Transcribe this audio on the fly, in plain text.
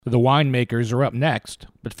The Winemakers are up next,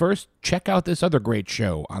 but first, check out this other great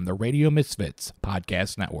show on the Radio Misfits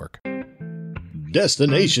Podcast Network.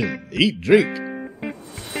 Destination Eat Drink.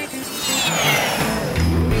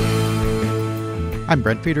 I'm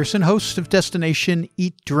Brent Peterson, host of Destination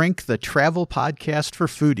Eat Drink, the travel podcast for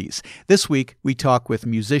foodies. This week, we talk with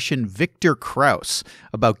musician Victor Kraus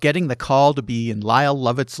about getting the call to be in Lyle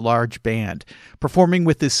Lovett's large band, performing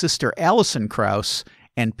with his sister Alison Kraus,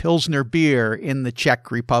 and Pilsner beer in the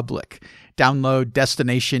Czech Republic. Download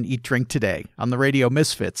Destination Eat Drink today on the Radio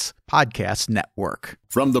Misfits Podcast Network.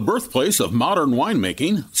 From the birthplace of modern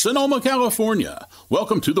winemaking, Sonoma, California,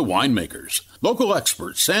 welcome to the Winemakers. Local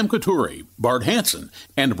experts Sam Couturi, Bart Hansen,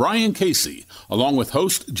 and Brian Casey, along with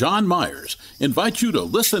host John Myers, invite you to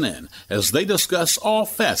listen in as they discuss all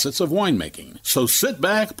facets of winemaking. So sit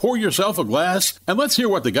back, pour yourself a glass, and let's hear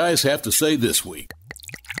what the guys have to say this week.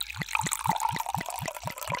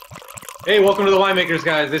 Hey, welcome to the Winemakers,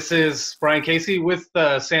 guys. This is Brian Casey with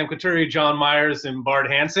Sam Couturi, John Myers, and Bart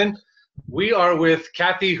Hansen. We are with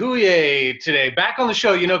Cathy Huyghe today. Back on the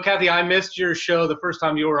show. You know, Cathy, I missed your show the first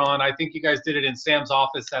time you were on. I think you guys did it in Sam's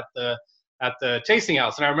office at the tasting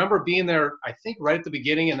house. And I remember being there, I think, right at the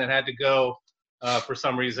beginning, and then had to go for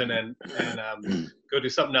some reason and go do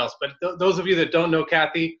something else. But those of you that don't know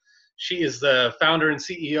Cathy, she is the founder and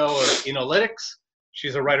CEO of Enolytics.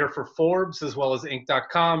 She's a writer for Forbes as well as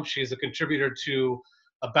Inc.com. She's a contributor to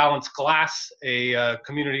A Balanced Glass, a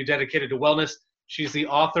community dedicated to wellness. She's the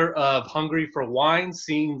author of Hungry for Wine,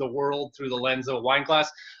 Seeing the World Through the Lens of a Wine Glass.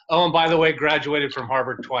 Oh, and by the way, graduated from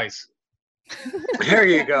Harvard twice. There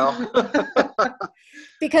you go.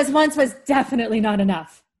 Because once was definitely not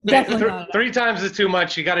enough. Definitely not enough. 3 times is too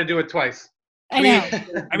much. You got to do it twice. I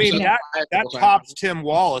know. I mean, that tops Tim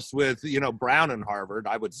Wallace with, Brown and Harvard,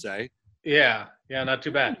 I would say. Yeah, not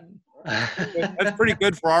too bad. That's pretty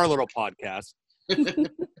good for our little podcast.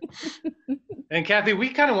 And Cathy, we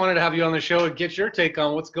kind of wanted to have you on the show and get your take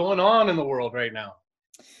on what's going on in the world right now.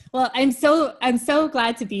 Well, I'm so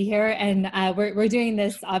glad to be here, and we're doing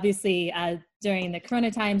this obviously during the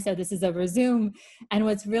Corona time, so this is over Zoom. And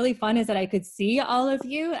what's really fun is that I could see all of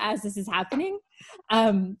you as this is happening,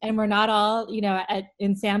 and we're not all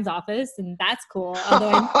in Sam's office, and that's cool.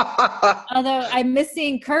 Although I'm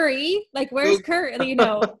missing curry. Like, where's curry?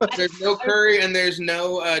 There's no curry and there's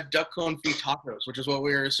no duck confit tacos, which is what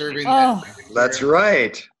we were serving. Oh, that's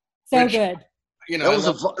right. So good.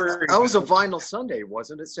 That was a Vinyl Sunday,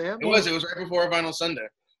 wasn't it, Sam? It was right before a Vinyl Sunday.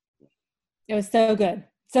 It was so good.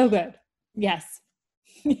 So good. Yes.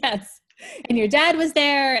 Yes. And your dad was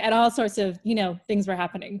there and all sorts of, things were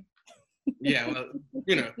happening. Yeah.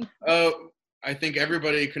 Well, I think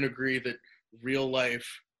everybody can agree that real life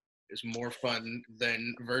is more fun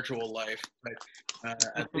than virtual life. But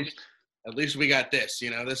at least we got this,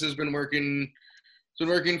 this has been working. It's been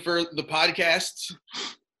working for the podcasts.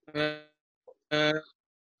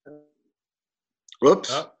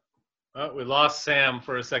 Whoops. Oh, we lost Sam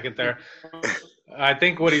for a second there. I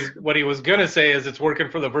think what he was going to say is it's working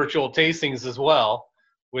for the virtual tastings as well,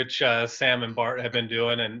 which Sam and Bart have been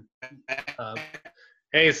doing. And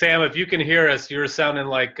hey, Sam, if you can hear us, you're sounding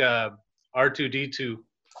like R2D2.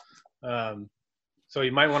 So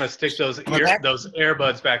you might want to stick those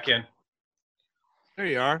earbuds back in. There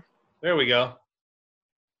you are. There we go.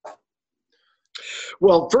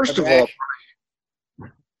 Well, first of all,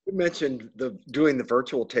 you mentioned doing the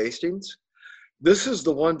virtual tastings. This is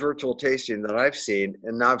the one virtual tasting that I've seen,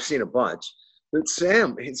 and now I've seen a bunch, that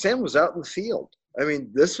Sam was out in the field. I mean,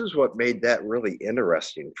 this is what made that really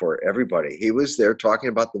interesting for everybody. He was there talking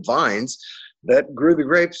about the vines that grew the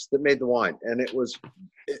grapes that made the wine. And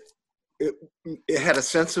it had a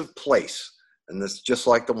sense of place, and this just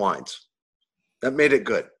like the wines. That made it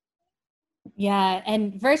good. Yeah,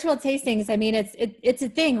 and virtual tastings, I mean, it's a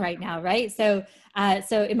thing right now, right? So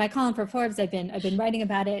in my column for Forbes, I've been writing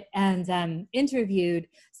about it and interviewed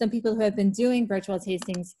some people who have been doing virtual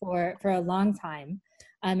tastings for a long time,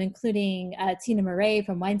 including Tina Murray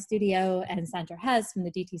from Wine Studio and Sandra Hess from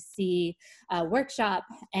the DTC workshop,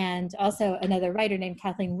 and also another writer named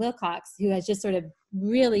Kathleen Wilcox, who has just sort of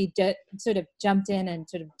really sort of jumped in and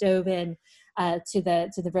sort of dove in to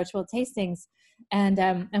the virtual tastings.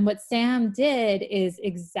 And what Sam did is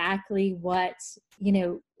exactly what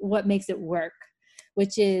makes it work,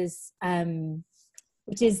 which is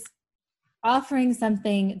offering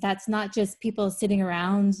something that's not just people sitting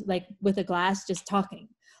around like with a glass just talking.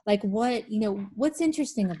 Like, what's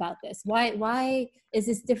interesting about this? Why is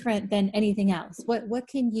this different than anything else? What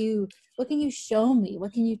can you show me?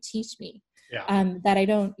 What can you teach me? Yeah. That I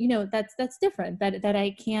don't, that's different, that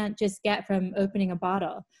I can't just get from opening a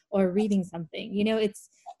bottle or reading something.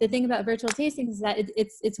 the thing about virtual tastings is that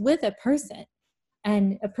it's with a person,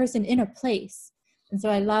 and a person in a place. And so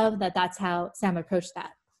I love that that's how Sam approached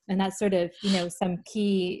that. And that's sort of, some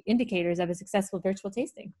key indicators of a successful virtual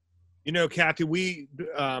tasting. Cathy, we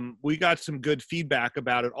got some good feedback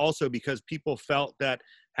about it also, because people felt that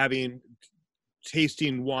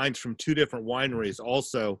tasting wines from two different wineries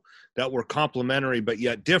also that were complementary but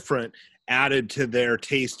yet different added to their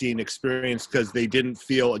tasting experience, because they didn't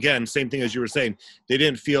feel, again, same thing as you were saying, they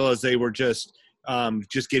didn't feel as they were just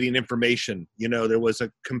getting information. There was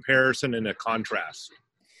a comparison and a contrast.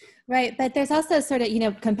 Right. But there's also sort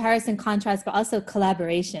of, comparison, contrast, but also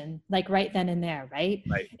collaboration, like right then and there, right?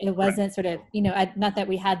 Right. It wasn't sort of, not that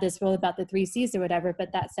we had this rule about the 3 C's or whatever,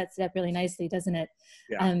 but that sets it up really nicely, doesn't it?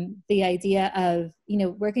 Yeah. The idea of,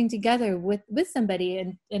 working together with somebody,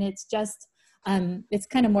 and it's just, it's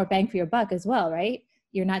kind of more bang for your buck as well, right?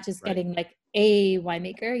 You're not just getting like a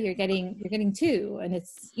winemaker, you're getting two, and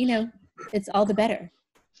it's, it's all the better.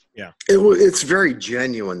 Yeah. It's very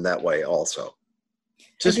genuine that way also.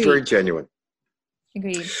 Just Agreed. Very genuine.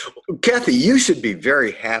 Agreed. Cathy, you should be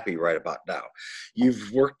very happy right about now.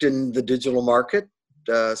 You've worked in the digital market,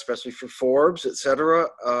 especially for Forbes, et cetera,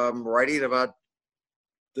 writing about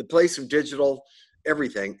the place of digital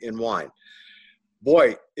everything in wine.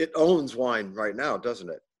 Boy, it owns wine right now, doesn't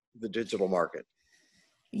it? The digital market.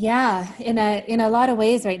 Yeah, in a lot of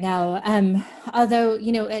ways right now. Although,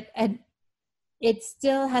 it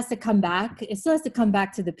still has to come back. It still has to come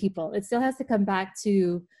back to the people. It still has to come back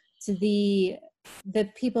to the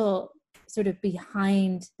people sort of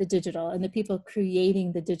behind the digital, and the people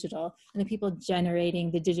creating the digital, and the people generating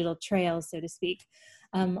the digital trail, so to speak.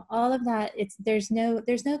 All of that, there's no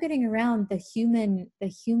getting around the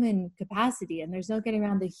human capacity, and there's no getting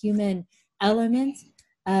around the human element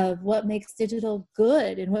of what makes digital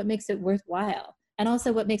good and what makes it worthwhile, and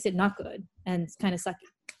also what makes it not good and kind of sucky.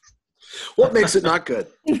 What makes it not good?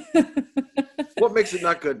 What makes it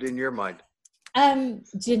not good in your mind?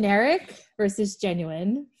 Generic versus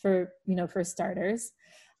genuine, for starters.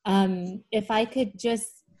 If I could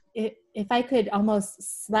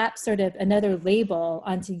almost slap sort of another label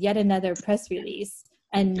onto yet another press release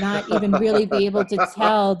and not even really be able to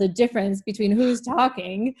tell the difference between who's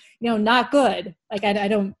talking, not good. Like I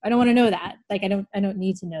don't want to know that. Like I don't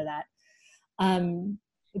need to know that.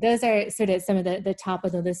 Those are sort of some of the top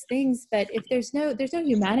of the list things. But if there's no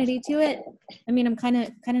humanity to it, I mean, I'm kind of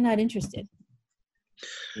not interested.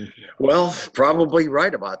 Well, probably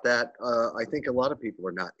right about that. I think a lot of people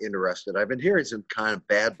are not interested. I've been hearing some kind of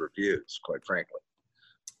bad reviews, quite frankly.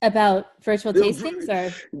 About virtual tastings or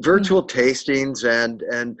virtual tastings and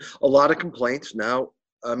a lot of complaints now.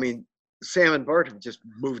 I mean, Sam and Bart have just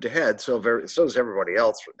moved ahead, so does everybody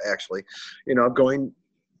else actually. Going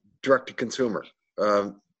direct to consumer.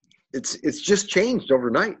 It's just changed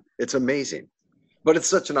overnight. It's amazing, but it's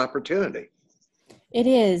such an opportunity. It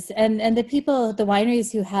is, and the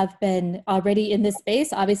wineries who have been already in this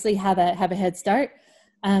space obviously have a head start.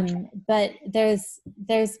 But there's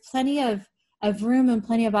plenty of room and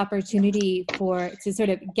plenty of opportunity to sort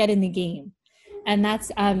of get in the game, and that's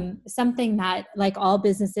something that, like all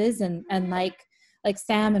businesses and like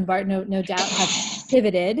Sam and Bart no doubt have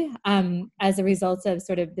pivoted as a result of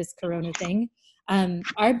sort of this Corona thing.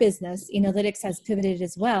 Our business, Enolytics, has pivoted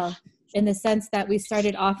as well, in the sense that we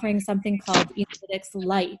started offering something called Enolytics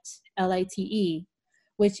Lite, Lite,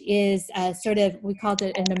 which is sort of, we called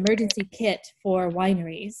it an emergency kit for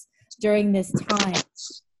wineries during this time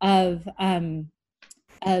of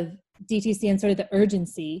DTC and sort of the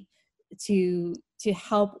urgency to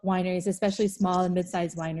help wineries, especially small and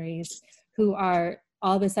mid-sized wineries, who are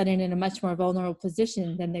all of a sudden in a much more vulnerable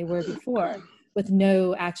position than they were before, with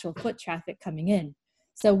no actual foot traffic coming in.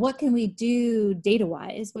 So what can we do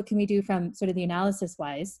data-wise? What can we do from sort of the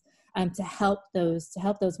analysis-wise to help those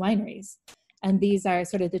wineries? And these are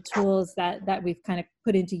sort of the tools that we've kind of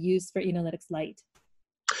put into use for Enolytics Lite.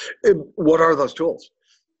 What are those tools?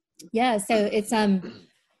 Yeah, so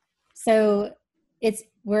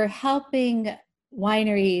we're helping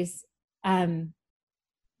wineries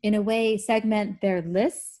in a way segment their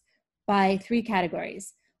lists by 3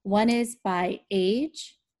 categories. One is by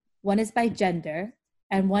age, one is by gender,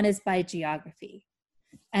 and one is by geography.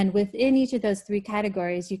 And within each of those 3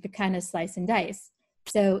 categories, you could kind of slice and dice.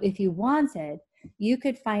 So if you wanted, you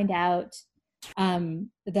could find out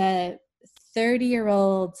the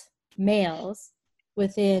 30-year-old males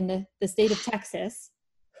within the state of Texas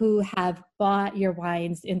who have bought your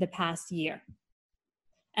wines in the past year.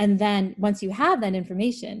 And then once you have that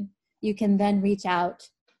information, you can then reach out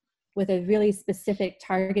with a really specific,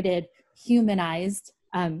 targeted, humanized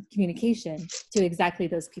communication to exactly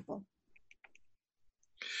those people.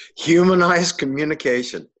 Humanized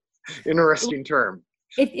communication. Interesting term.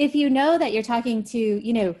 If you know that you're talking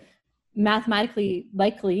to, mathematically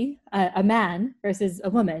likely a man versus a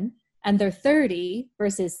woman, and they're 30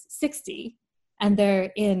 versus 60, and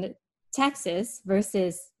they're in Texas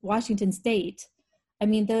versus Washington State, I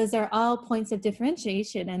mean, those are all points of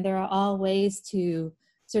differentiation, and there are all ways to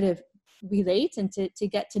sort of relate and to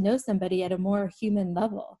get to know somebody at a more human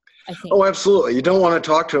level, I think. Oh, absolutely. You don't want to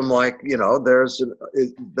talk to them like,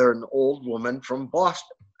 they're an old woman from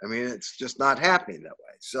Boston. I mean, it's just not happening that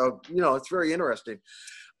way. So, it's very interesting.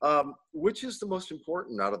 Which is the most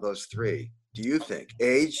important out of those three, do you think?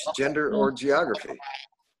 Age, gender, or geography?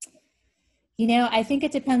 I think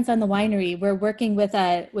it depends on the winery. We're working with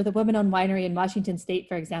a woman-owned winery in Washington State,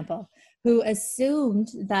 for example, who assumed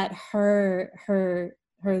that her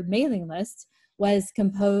mailing list was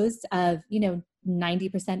composed of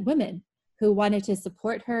 90% women who wanted to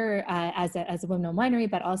support her as a woman-owned winery,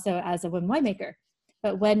 but also as a woman winemaker.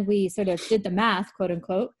 But when we sort of did the math, quote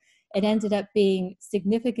unquote, it ended up being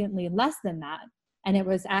significantly less than that, and it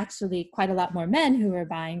was actually quite a lot more men who were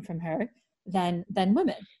buying from her than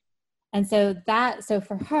women. And so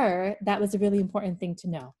for her, that was a really important thing to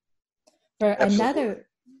know. For another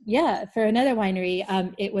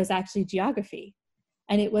winery, it was actually geography.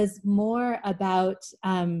 And it was more about,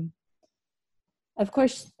 of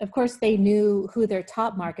course, they knew who their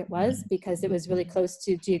top market was because it was really close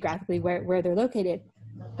to geographically where they're located.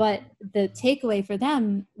 But the takeaway for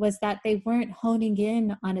them was that they weren't honing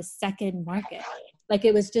in on a second market. Like,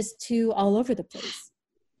 it was just too all over the place.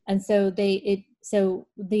 And so so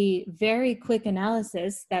the very quick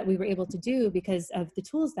analysis that we were able to do because of the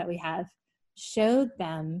tools that we have showed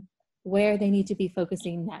them where they need to be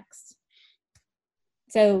focusing next.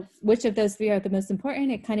 So which of those three are the most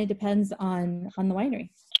important? It kind of depends on the winery.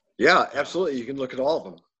 Yeah, absolutely. You can look at all of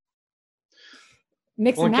them.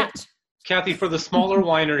 Mix and match. Cathy, for the smaller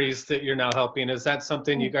wineries that you're now helping, is that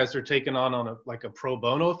something you guys are taking on a pro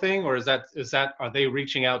bono thing, or are they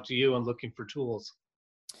reaching out to you and looking for tools?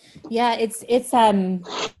 Yeah, it's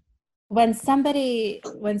when somebody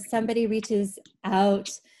reaches out,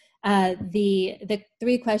 the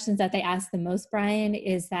three questions that they ask the most, Brian,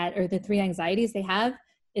 or the three anxieties they have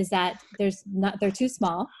is that they're too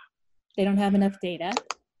small, they don't have enough data,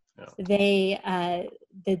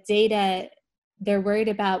 they're worried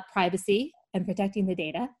about privacy and protecting the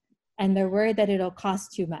data, and they're worried that it'll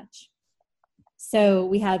cost too much. So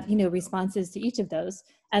we have responses to each of those,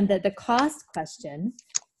 and the cost question.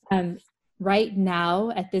 Right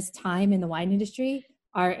now, at this time in the wine industry,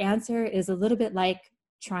 our answer is a little bit like,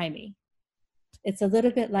 try me. It's a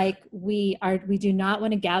little bit like we do not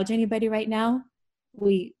want to gouge anybody right now.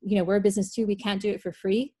 We're a business too. We can't do it for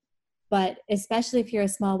free, but especially if you're a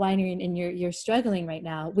small winery and you're struggling right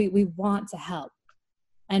now, we want to help.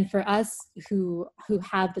 And for us who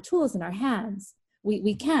have the tools in our hands, we're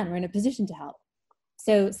in a position to help.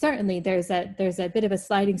 So certainly there's a bit of a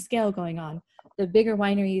sliding scale going on. The bigger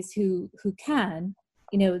wineries who can,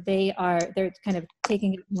 they're kind of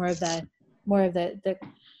taking more of the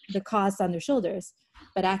cost on their shoulders,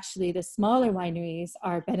 but actually the smaller wineries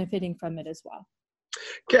are benefiting from it as well.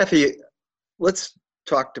 Cathy, let's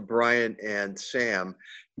talk to Brian and Sam.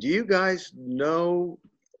 Do you guys know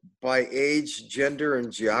by age, gender,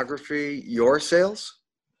 and geography your sales?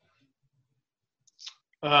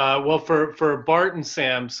 Well, for Bart and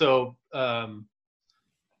Sam, so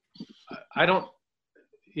I don't.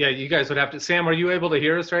 Yeah, you guys would have to. Sam, are you able to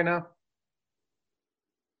hear us right now?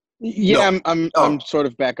 Yeah, no. I'm sort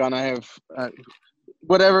of back on. I have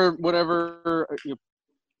whatever.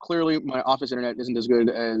 Clearly, my office internet isn't as good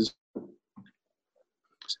as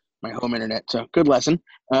my home internet. So good lesson,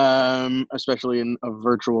 especially in a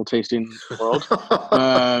virtual tasting world.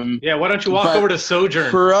 Yeah, why don't you walk over to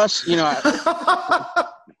Sojourn? For us,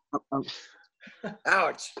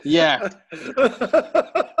 Ouch. Yeah.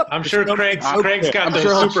 I'm sure Craig's got those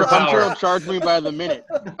superpowers. I'm sure he'll charge me by the minute.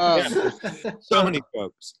 So many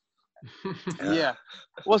folks. Yeah.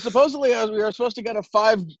 Well, supposedly we were supposed to get a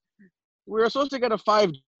 5.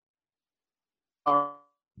 Oh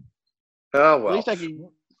well. At least I can.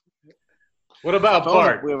 What about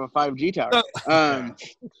Bart? We have a 5G tower.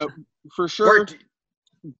 For sure,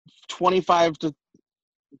 25 to.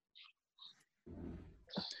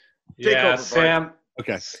 Yeah, Sam.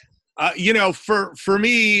 Okay. For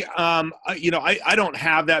me, I don't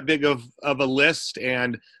have that big of a list,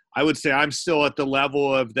 and I would say I'm still at the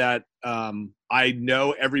level of that. I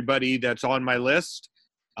know everybody that's on my list.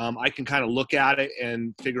 I can kind of look at it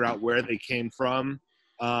and figure out where they came from.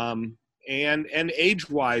 And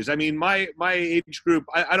age-wise, I mean, my age group,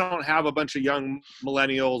 I don't have a bunch of young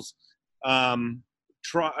millennials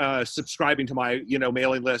subscribing to my,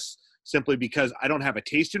 mailing list simply because I don't have a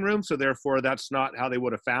tasting room. So therefore that's not how they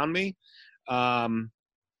would have found me.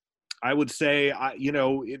 I would say,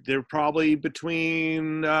 they're probably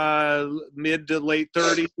between mid to late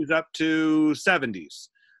 30s up to 70s.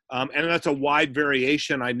 And that's a wide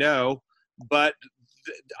variation, I know. But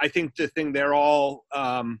I think the thing they're all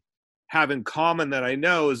have in common that I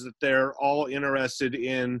know is that they're all interested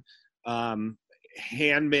in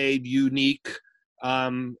handmade, unique,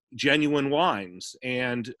 genuine wines.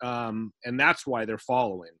 And that's why they're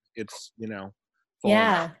following. It's,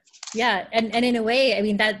 Yeah. Yeah. And in a way, I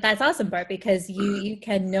mean, that's awesome, Bart, because you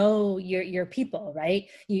can know your people, right?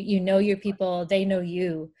 You know your people, they know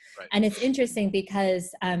you. Right. And it's interesting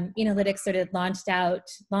because Enolytics sort of launched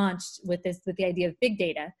with the idea of big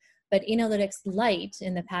data, but Enolytics Lite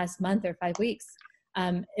in the past month or 5 weeks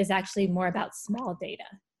is actually more about small data,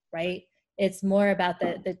 right? It's more about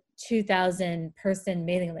the 2,000 person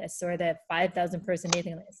mailing list or the 5,000 person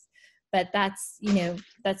mailing list. But that's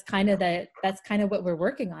kind of what we're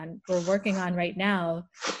working on. We're working on right now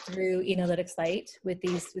through Enolytics Lite with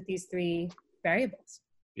these 3 variables.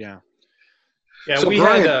 Yeah. Yeah. So we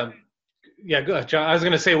Brian, had, go ahead, John. I was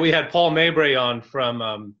going to say we had Paul Mabray on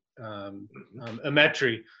from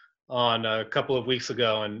Emetry on a couple of weeks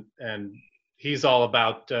ago, and he's all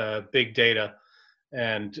about big data,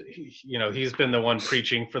 and he's been the one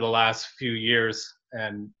preaching for the last few years,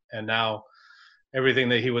 and now everything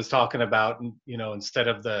that he was talking about, instead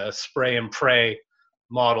of the spray and pray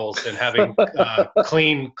models and having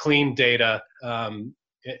clean data, and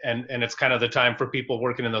it's kind of the time for people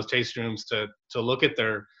working in those tasting rooms to look at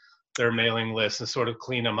their mailing lists and sort of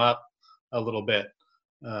clean them up a little bit.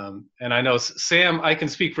 And I know Sam, I can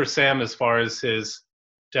speak for Sam as far as his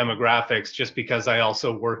demographics, just because I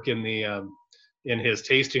also work in his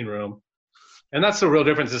tasting room. And that's the real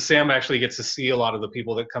difference, is Sam actually gets to see a lot of the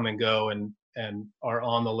people that come and go and are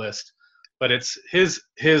on the list, but it's his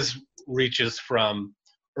reaches from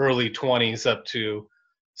early 20s up to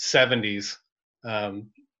 70s.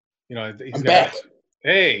 I'm back.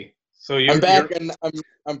 Hey, so I'm back, and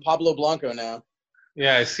I'm Pablo Blanco now.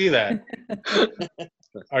 Yeah, I see that.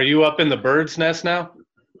 Are you up in the bird's nest now?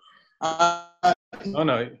 Oh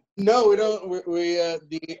no. No, we don't. We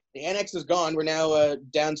the annex is gone. We're now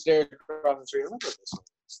downstairs across the street.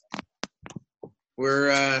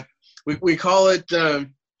 We're we call it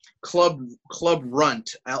Club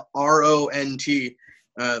Runt, R-O-N-T.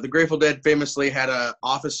 The Grateful Dead famously had a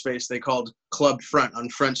office space they called Club Front on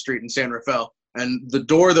Front Street in San Rafael, and the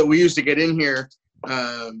door that we used to get in here,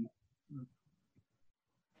 on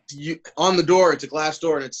the door, it's a glass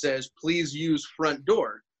door, and it says, "Please use front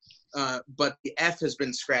door." But the F has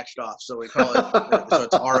been scratched off, so we call it, so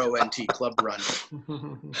it's R-O-N-T, Club Runt.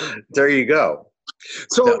 There you go.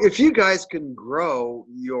 So if you guys can grow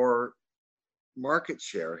your market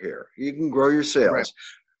share here, you can grow your sales. Right.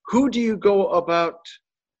 Who do you go about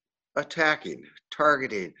attacking,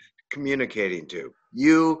 targeting, communicating to?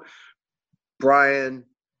 You, Brian,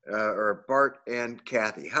 or Bart and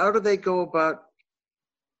Cathy. How do they go about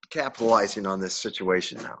capitalizing on this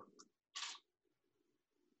situation now?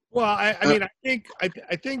 Well, I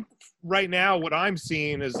think right now what I'm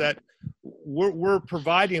seeing is that we're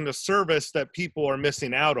providing the service that people are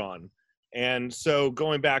missing out on. And so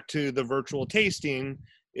going back to the virtual tasting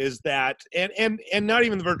is that, and not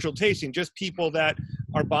even the virtual tasting, just people that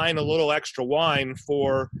are buying a little extra wine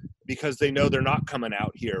because they know they're not coming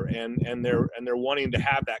out here, and they're wanting to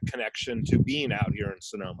have that connection to being out here in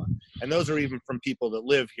Sonoma. And those are even from people that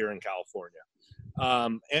live here in California.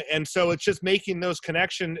 And so it's just making those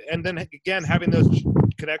connections, and then again, having those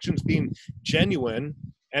connections being genuine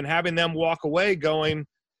and having them walk away going,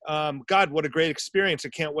 God, what a great experience. I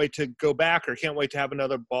can't wait to go back, or can't wait to have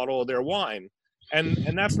another bottle of their wine.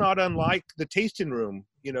 And that's not unlike the tasting room.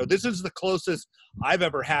 This is the closest I've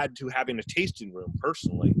ever had to having a tasting room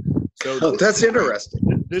personally. So that's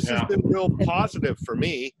interesting. This has been real positive for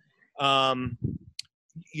me. And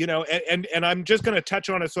I'm just going to touch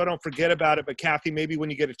on it so I don't forget about it. But Cathy, maybe when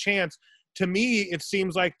you get a chance, to me, it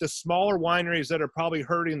seems like the smaller wineries that are probably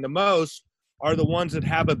hurting the most are the ones that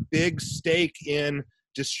have a big stake in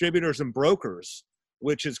distributors and brokers,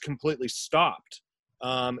 which is completely stopped.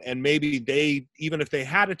 And maybe they, even if they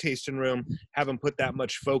had a tasting room, haven't put that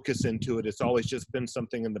much focus into it. It's always just been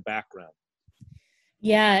something in the background.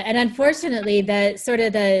 Yeah, and unfortunately,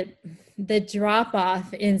 the drop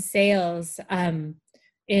off in sales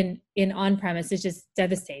in on premise is just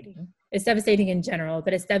devastating. It's devastating in general,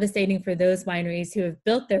 but it's devastating for those wineries who have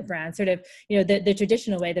built their brand, sort of, the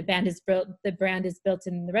traditional way the brand is built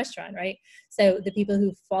in the restaurant, right? So the people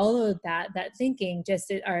who followed that thinking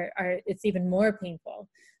just are it's even more painful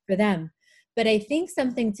for them. But I think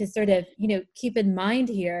something to sort of, keep in mind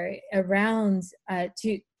here around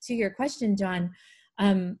to your question, John,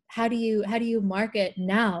 how do you market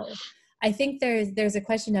now? I think there's a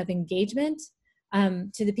question of engagement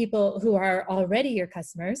to the people who are already your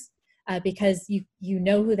customers, because you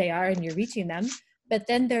know who they are and you're reaching them. But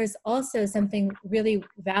then there's also something really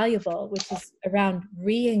valuable, which is around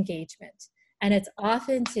re-engagement. And it's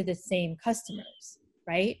often to the same customers,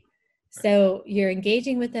 right? So you're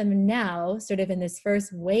engaging with them now, sort of in this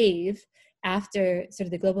first wave after sort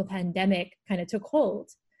of the global pandemic kind of took hold.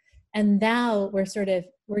 And now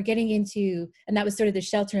we're getting into, and that was sort of the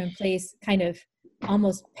shelter in place kind of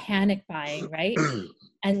almost panic buying, right?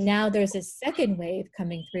 And now there's a second wave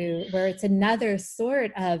coming through where it's another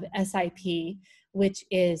sort of SIP, which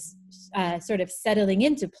is sort of settling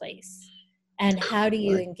into place. And how do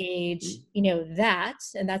you engage, that?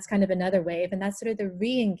 And that's kind of another wave. And that's sort of the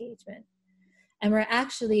re-engagement. And we're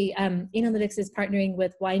actually, Analytics is partnering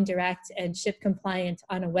with Wine Direct and Ship Compliant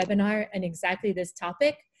on a webinar on exactly this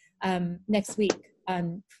topic next week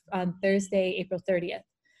on Thursday, April 30th,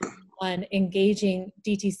 on engaging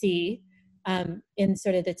DTC in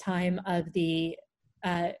sort of the time of the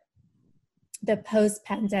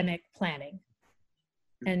post-pandemic planning.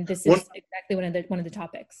 And this is exactly one of the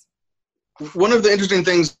topics. One of the interesting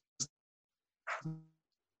things.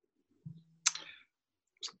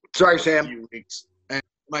 Sorry, Sam.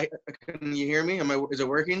 Can you hear me? Is it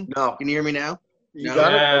working? No. Can you hear me now? You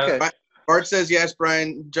got it? Okay. Bart says yes.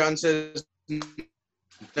 John says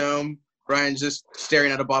no. Brian's just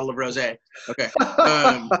staring at a bottle of rosé. Okay.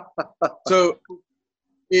 So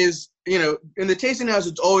in the tasting house,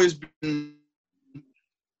 it's always been.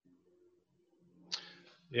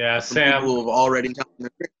 Yeah, Sam. People have already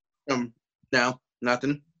now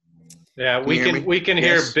nothing. Yeah, we can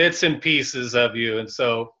hear bits and pieces of you, and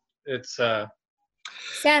so it's.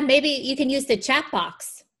 Sam, maybe you can use the chat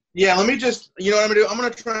box. Yeah, let me just. You know what I'm gonna do? I'm gonna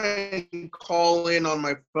try and call in on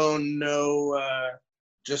my phone. No,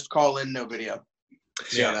 just call in, no video.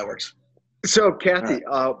 See how that works. So, Cathy,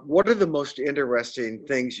 what are the most interesting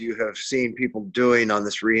things you have seen people doing on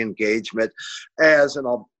this re-engagement? And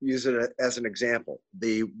I'll use it as an example.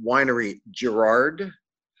 The winery Girard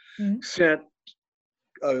sent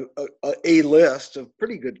a list of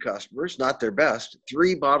pretty good customers, not their best,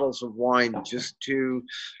 3 bottles of wine just to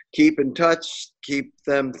keep in touch, keep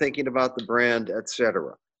them thinking about the brand,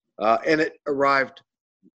 etc. And it arrived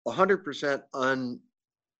 100%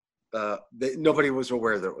 nobody was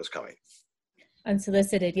aware that it was coming.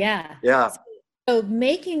 Unsolicited, yeah. Yeah. So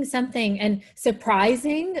making something and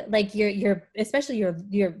surprising, like your especially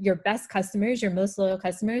your best customers, your most loyal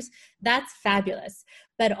customers, that's fabulous.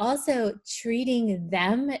 But also treating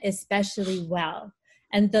them especially well.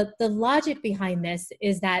 And the logic behind this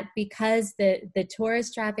is that because the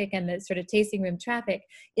tourist traffic and the sort of tasting room traffic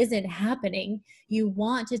isn't happening, you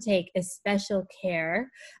want to take especial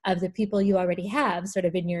care of the people you already have sort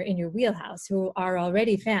of in your wheelhouse who are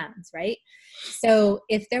already fans, right? So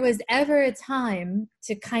if there was ever a time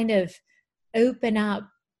to kind of open up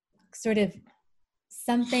sort of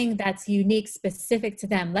something that's unique, specific to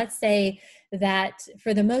them. Let's say that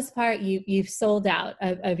for the most part, you've sold out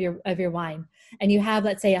of your wine and you have,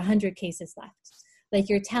 let's say 100 cases left. Like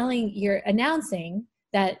you're announcing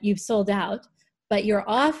that you've sold out, but you're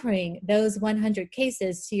offering those 100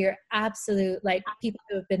 cases to your absolute, like people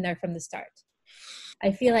who have been there from the start.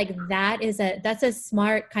 I feel like that's a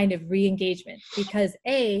smart kind of re-engagement because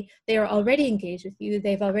they are already engaged with you.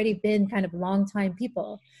 They've already been kind of long-time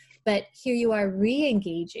people. But here you are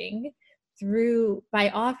re-engaging by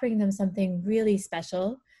offering them something really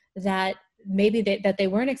special that maybe that they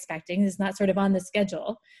weren't expecting, is not sort of on the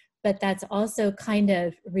schedule, but that's also kind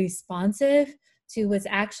of responsive to what's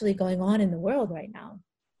actually going on in the world right now.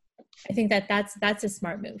 I think that's a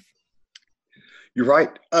smart move. You're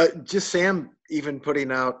right. Just Sam even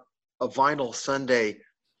putting out a Vinyl Sunday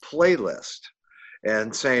playlist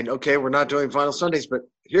and saying, okay, we're not doing Vinyl Sundays, but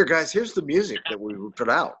here, guys, here's the music that we would put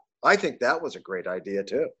out. I think that was a great idea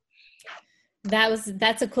too.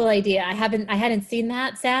 That's a cool idea. I hadn't seen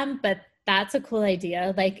that, Sam, but that's a cool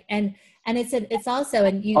idea. Like, and it's also,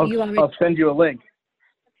 and you already, I'll send you a link.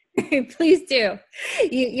 Please do.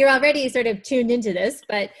 You're already sort of tuned into this,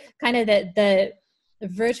 but kind of the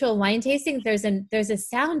virtual wine tasting, there's a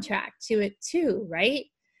soundtrack to it too, right?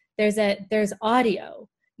 There's audio.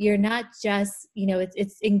 You're not just,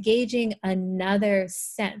 it's engaging another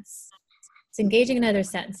sense. It's engaging another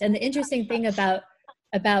sense. And the interesting thing about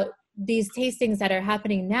these tastings that are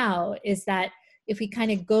happening now is that if we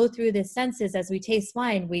kind of go through the senses as we taste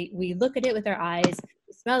wine, we look at it with our eyes,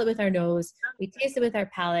 we smell it with our nose, we taste it with our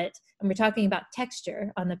palate, and we're talking about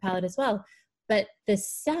texture on the palate as well. But the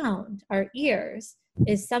sound, our ears,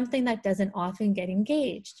 is something that doesn't often get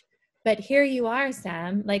engaged. But here you are,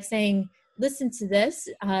 Sam, like saying, listen to this,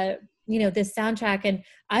 this soundtrack. And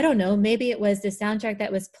I don't know, maybe it was the soundtrack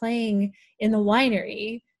that was playing in the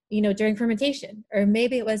winery, during fermentation, or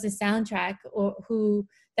maybe it was a soundtrack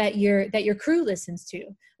that your crew listens to.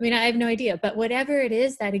 I mean, I have no idea, but whatever it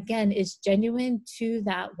is that, again, is genuine to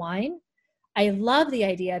that wine, I love the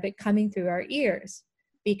idea of it coming through our ears,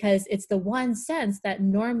 because it's the one sense that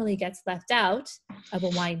normally gets left out of a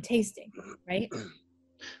wine tasting, right?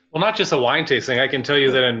 Well, not just a wine tasting. I can tell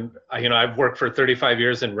you that I've worked for 35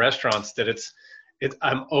 years in restaurants, that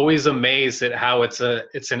I'm always amazed at how it's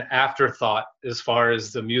an afterthought as far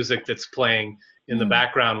as the music that's playing in the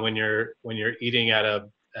background when you're eating at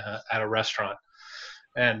a restaurant.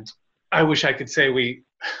 And I wish I could say we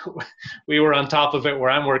were on top of it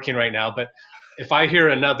where I'm working right now, but if I hear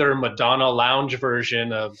another Madonna lounge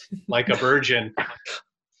version of Like a Virgin,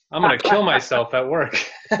 I'm going to kill myself at work.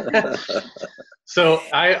 So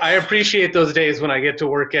I appreciate those days when I get to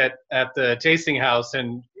work at the tasting house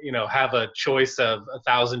and, have a choice of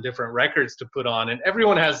 1,000 different records to put on, and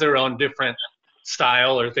everyone has their own different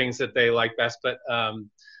style or things that they like best.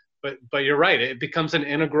 But you're right. It becomes an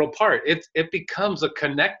integral part. It becomes a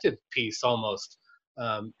connective piece almost.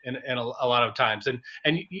 In a lot of times, and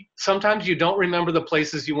sometimes you don't remember the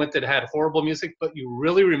places you went that had horrible music, but you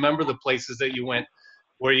really remember the places that you went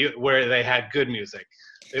where they had good music.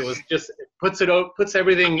 It was just,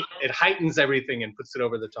 it heightens everything and puts it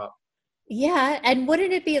over the top. Yeah, and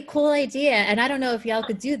wouldn't it be a cool idea? And I don't know if y'all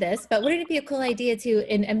could do this, but wouldn't it be a cool idea to,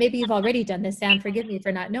 and maybe you've already done this, Sam, forgive me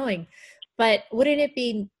for not knowing, but wouldn't it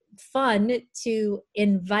be fun to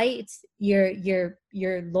invite your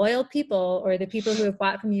loyal people, or the people who have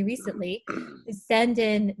bought from you recently, to send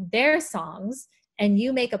in their songs, and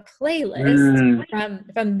you make a playlist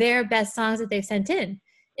from their best songs that they've sent in?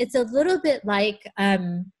 It's a little bit like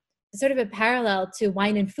sort of a parallel to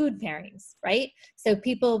wine and food pairings, right? So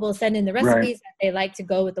people will send in the recipes that they like to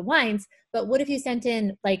go with the wines, but what if you sent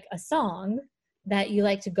in like a song that you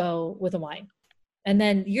like to go with a wine? And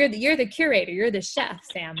then you're the curator, you're the chef,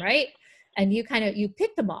 Sam, right? And you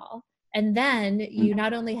pick them all. And then you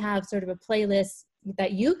not only have sort of a playlist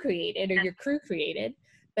that you created or your crew created,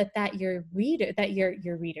 but that your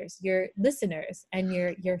readers, your listeners, and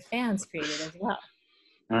your fans created as well.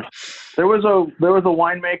 There was a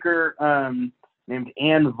winemaker named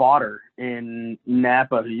Ann Vaughter in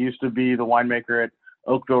Napa who used to be the winemaker at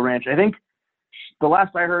Oakville Ranch. I think the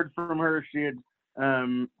last I heard from her, she had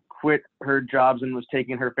quit her jobs and was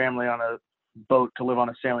taking her family on a boat to live on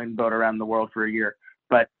a sailing boat around the world for a year.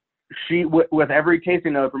 But she, with every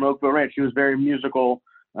tasting note from Oakville Ranch, she was very musical,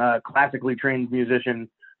 classically trained musician.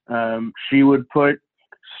 She would put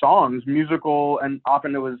songs, musical, and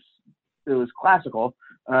often it was classical,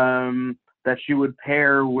 that she would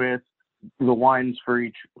pair with the wines for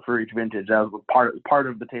each vintage. That was part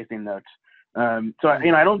of the tasting notes. So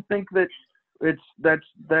I don't think that that's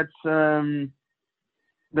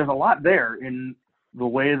there's a lot there in the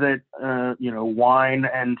way that wine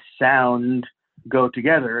and sound go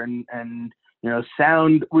together, and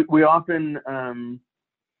sound. We often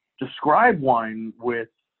describe wine with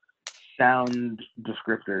sound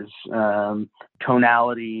descriptors,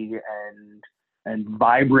 tonality and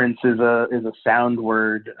vibrance is a sound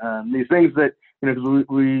word. These things that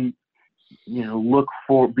we look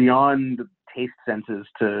for beyond taste senses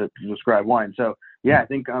to describe wine. So yeah, I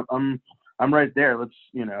think I'm right there. Let's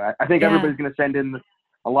I think everybody's going to send in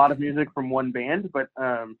a lot of music from one band, but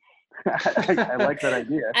I like that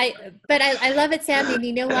idea. I love it, Sam, and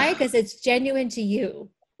you know why? Because it's genuine to you.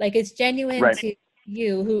 Like it's genuine to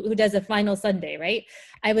you who does a final Sunday, right?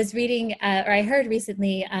 I was reading, or I heard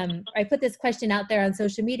recently, I put this question out there on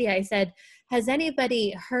social media. I said, has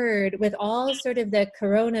anybody heard, with all sort of the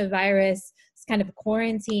coronavirus kind of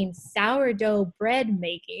quarantine sourdough bread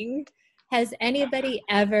making, has anybody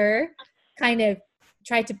ever kind of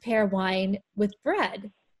tried to pair wine with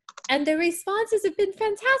bread? And the responses have been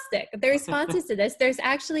fantastic. The responses to this, there's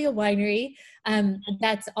actually a winery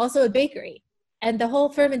that's also a bakery. And the whole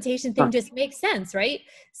fermentation thing just makes sense, right?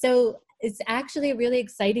 So it's actually a really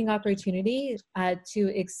exciting opportunity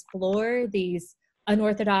to explore these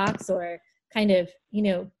unorthodox or kind of,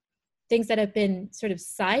 things that have been sort of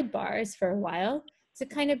sidebars for a while, to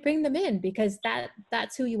kind of bring them in, because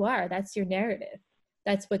that's who you are. That's your narrative.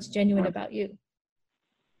 That's what's genuine about you.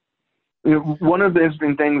 One of the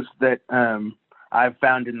interesting things that I've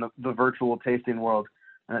found in the virtual tasting world,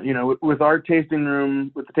 with our tasting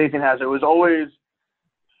room, with the tasting house, it was always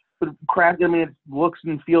crafted. I mean, it looks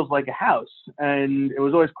and feels like a house, and it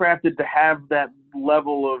was always crafted to have that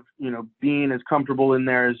level of, being as comfortable in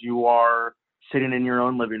there as you are sitting in your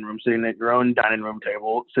own living room, sitting at your own dining room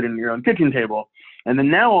table, sitting at your own kitchen table. And then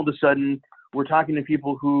now all of a sudden we're talking to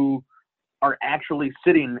people who are actually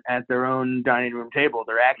sitting at their own dining room table.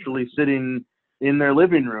 They're actually sitting in their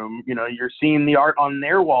living room. You're seeing the art on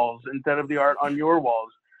their walls instead of the art on your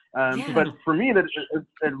walls. But for me, that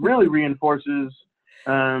it really reinforces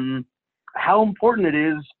how important it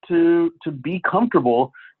is to be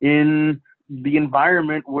comfortable in the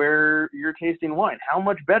environment where you're tasting wine. How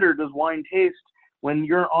much better does wine taste when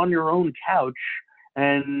you're on your own couch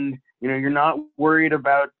and you're not worried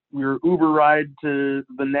about your Uber ride to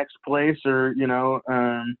the next place or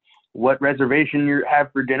what reservation you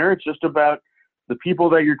have for dinner. It's just about the people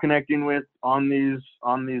that you're connecting with on these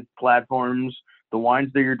platforms, the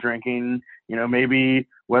wines that you're drinking, maybe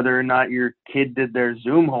whether or not your kid did their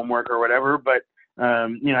Zoom homework or whatever. But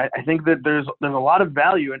I think that there's a lot of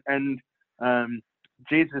value, and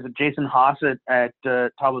Jason Haas at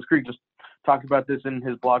Tablas Creek just talked about this in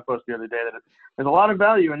his blog post the other day, that there's a lot of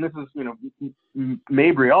value, and this is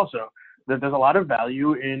Mabry also, that there's a lot of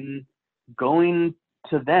value in going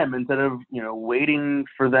to them instead of waiting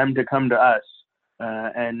for them to come to us,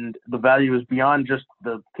 and the value is beyond just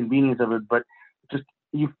the convenience of it, but just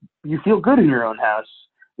you feel good in your own house.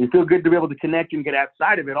 You feel good to be able to connect and get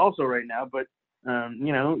outside of it also right now, but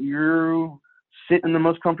you're sit in the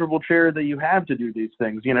most comfortable chair that you have to do these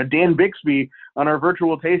things. Dan Bixby on our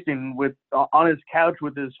virtual tasting on his couch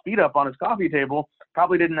with his feet up on his coffee table,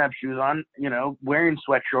 probably didn't have shoes on, wearing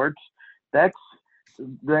sweat shorts. There's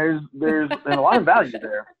a lot of value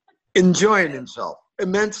there. Enjoying himself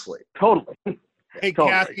immensely. Totally. Hey,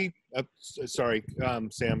 totally. Cathy. Sorry,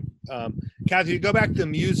 Sam. Cathy, to go back to the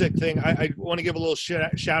music thing, I want to give a little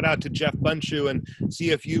shout out to Jeff Bunchu and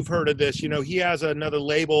see if you've heard of this. He has another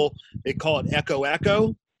label. They call it Echo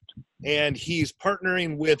Echo, and he's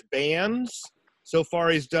partnering with bands. So far,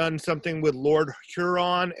 he's done something with Lord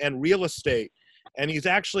Huron and Real Estate, and he's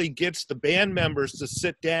actually gets the band members to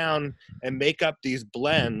sit down and make up these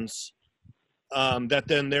blends that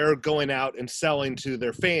then they're going out and selling to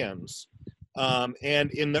their fans.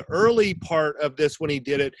 And in the early part of this, when he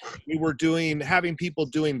did it, we were having people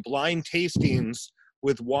doing blind tastings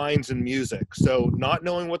with wines and music. So not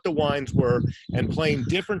knowing what the wines were and playing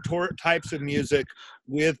different types of music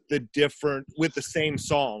with the same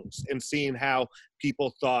songs and seeing how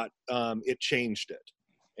people thought it changed it.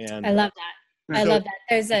 And I love that. I love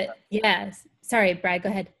that. Sorry, Brad, go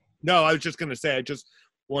ahead. No, I was just going to say, I just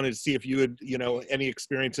wanted to see if you had, any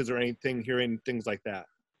experiences or anything hearing things like that.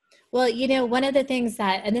 Well, one of the things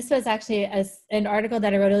and this was actually an article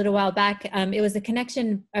that I wrote a little while back. It was a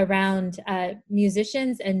connection around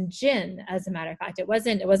musicians and gin. As a matter of fact, it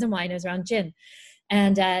wasn't wine; it was around gin.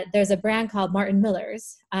 And there's a brand called Martin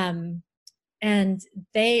Miller's, and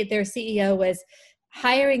their CEO was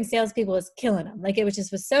hiring salespeople, was killing them. Like it was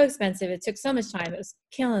so expensive. It took so much time. It was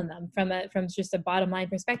killing them from just a bottom line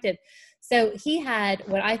perspective. So he had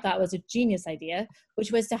what I thought was a genius idea,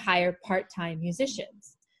 which was to hire part-time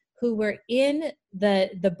musicians who were in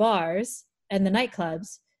the bars and the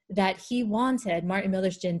nightclubs that he wanted Martin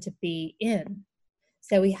Miller's Gin to be in.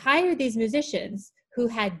 So he hired these musicians who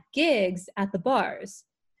had gigs at the bars,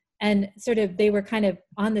 and sort of they were kind of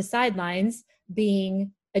on the sidelines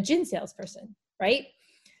being a gin salesperson, right?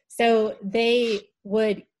 So they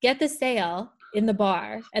would get the sale in the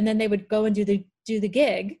bar, and then they would go and do the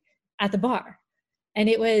gig at the bar. And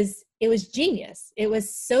it was genius. It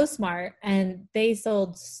was so smart, and they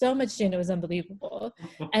sold so much gin. It was unbelievable.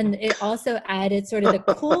 And it also added sort of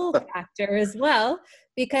the cool factor as well,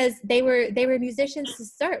 because they were musicians to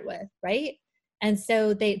start with, right? And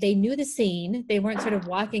so they knew the scene. They weren't sort of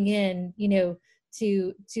walking in, to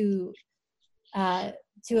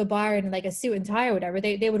a bar in like a suit and tie or whatever.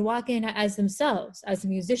 They would walk in as themselves, as a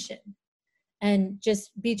musician, and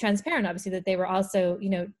just be transparent, obviously, that they were also,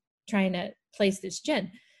 trying to place this gin.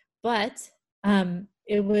 But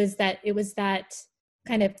it was that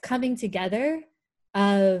kind of coming together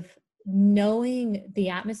of knowing the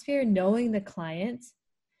atmosphere, knowing the client,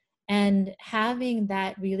 and having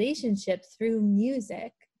that relationship through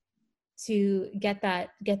music to get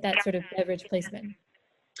that sort of beverage placement.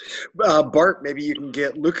 Bart, maybe you can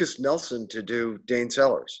get Lucas Nelson to do Dane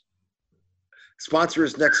Sellers. Sponsor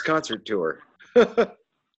his next concert tour.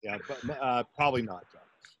 Yeah, but probably not.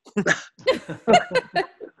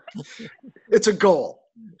 It's a goal.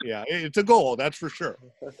 Yeah, it's a goal. That's for sure.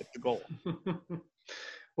 It's a goal.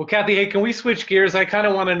 Well, Cathy, hey, can we switch gears? I kind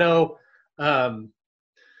of want to know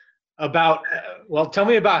about, well, tell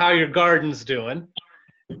me about how your garden's doing.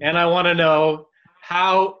 And I want to know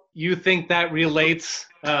how you think that relates,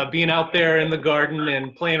 being out there in the garden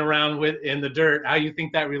and playing around with in the dirt, how you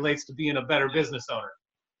think that relates to being a better business owner.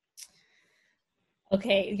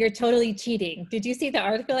 Okay, you're totally cheating. Did you see the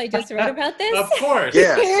article I just wrote about this? Of course.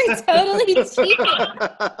 Yes. You're totally cheating.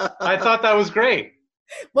 I thought that was great.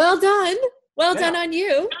 Well done. Well Yeah. done on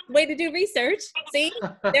you. Way to do research. See?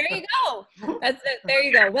 There you go. That's it. There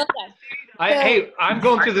you go. Well done. Hey, I'm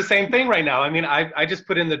going through the same thing right now. I mean, I just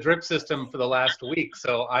put in the drip system for the last week,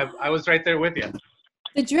 so I was right there with you.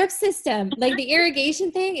 The drip system, like the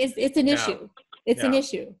irrigation thing, it's an issue. It's an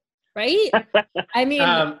issue, right? I mean,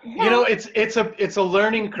 you know, it's a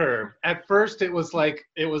learning curve. At first, it was like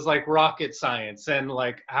rocket science, and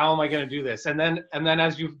like, how am I going to do this? And then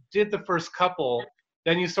as you did the first couple,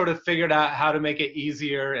 then you sort of figured out how to make it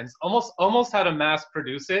easier and almost how to mass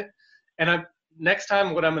produce it. And next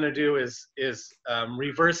time, what I'm going to do is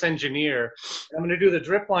reverse engineer. I'm going to do the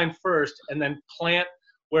drip line first, and then plant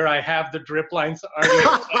where I have the drip lines already in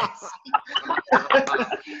place.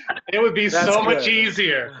 It would be so much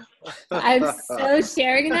easier. I'm so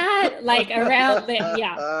sharing that, like around the,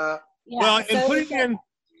 yeah. Well, and So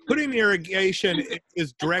putting irrigation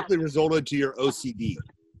is directly resulted to your OCD.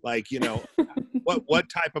 Like, you know, what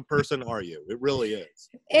type of person are you? It really is.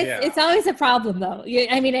 It's always a problem though.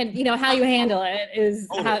 I mean, and you know how you handle it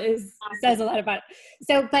says a lot about it.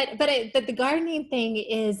 So, but the gardening thing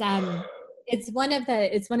is it's one of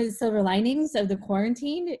the silver linings of the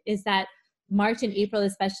quarantine is that March and April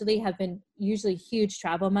especially have been usually huge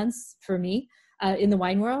travel months for me in the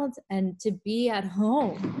wine world, and to be at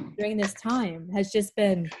home during this time has just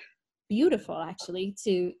been beautiful actually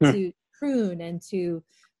to prune and to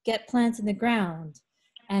get plants in the ground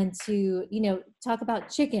and to, you know, talk about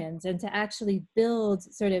chickens and to actually build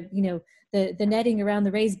sort of, you know, the netting around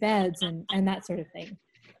the raised beds and that sort of thing.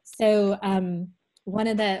 So one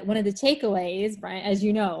of the takeaways, Brian, as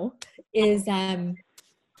you know, is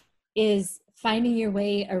finding your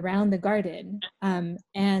way around the garden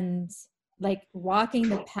and like walking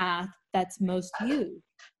the path that's most you,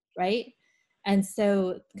 right? And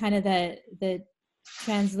so kind of the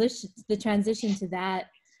transition to that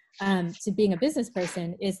to being a business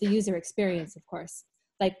person is the user experience, of course.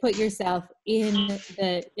 Like put yourself in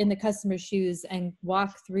the customer's shoes and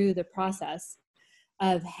walk through the process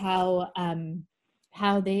of how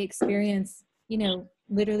they experience, you know,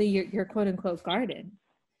 literally your quote unquote garden,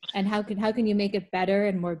 and how can you make it better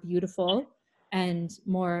and more beautiful and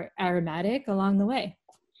more aromatic along the way.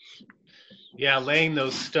 Yeah, laying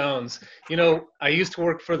those stones. You know, I used to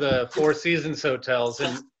work for the Four Seasons hotels,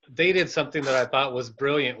 and they did something that I thought was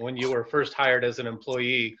brilliant when you were first hired as an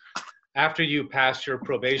employee. After you passed your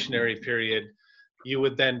probationary period, you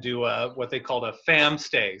would then do what they called a fam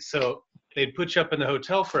stay. So they'd put you up in the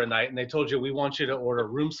hotel for a night, and they told you, we want you to order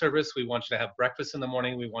room service, we want you to have breakfast in the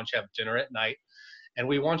morning, we want you to have dinner at night, and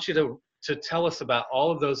we want you to tell us about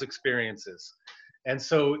all of those experiences. And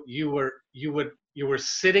so you were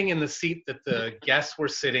sitting in the seat that the guests were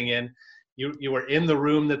sitting in. You were in the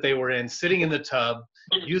room that they were in, sitting in the tub,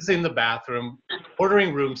 using the bathroom,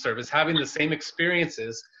 ordering room service, having the same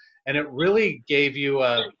experiences. And it really gave you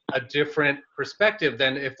a different perspective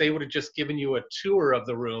than if they would have just given you a tour of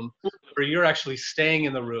the room, where you're actually staying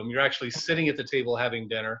in the room. You're actually sitting at the table having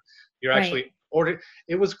dinner. You're actually ordering.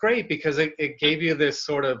 It was great because it gave you this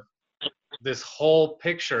sort of this whole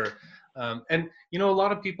picture. And, you know, a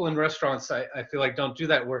lot of people in restaurants, I feel like don't do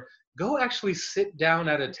that, where go actually sit down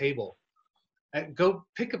at a table. And go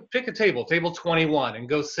pick a table 21, and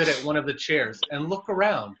go sit at one of the chairs and look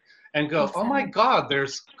around and go, oh my God,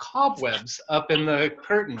 there's cobwebs up in the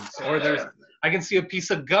curtains, or I can see a piece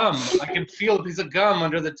of gum. I can feel a piece of gum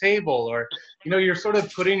under the table, or, you know, you're sort of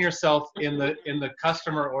putting yourself in the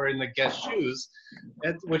customer or in the guest shoes,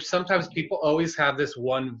 which sometimes people always have this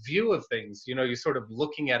one view of things. You know, you're sort of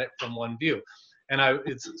looking at it from one view. And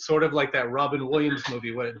it's sort of like that Robin Williams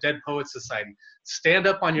movie, what, Dead Poets Society. Stand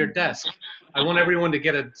up on your desk. I want everyone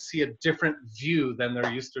to see a different view than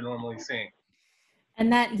they're used to normally seeing.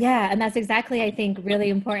 And that's exactly, I think, really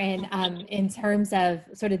important in terms of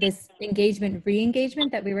sort of this engagement,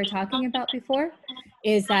 re-engagement that we were talking about before,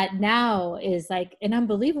 is that now is like an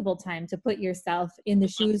unbelievable time to put yourself in the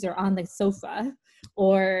shoes or on the sofa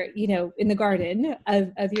or, you know, in the garden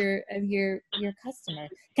of your customer.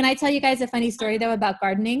 Can I tell you guys a funny story though about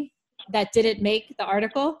gardening that didn't make the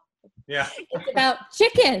article? Yeah. It's about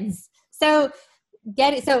chickens. So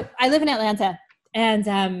I live in Atlanta,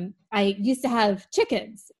 and I used to have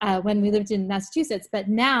chickens when we lived in Massachusetts, but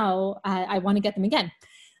now I want to get them again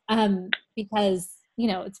because, you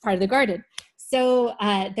know, it's part of the garden. So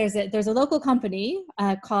there's a local company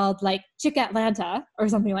called like Chick Atlanta or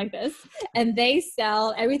something like this, and they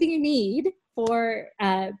sell everything you need for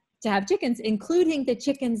to have chickens, including the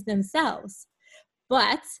chickens themselves.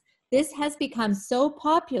 But this has become so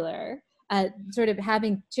popular, sort of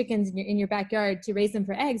having chickens in your backyard to raise them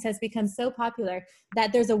for eggs has become so popular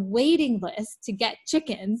that there's a waiting list to get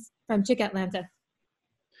chickens from Chick Atlanta.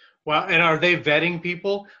 Wow. And are they vetting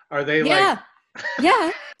people? Are they Yeah.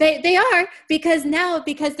 Yeah, they are, because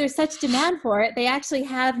there's such demand for it, they actually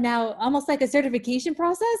have now almost like a certification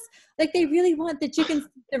process. Like they really want the chickens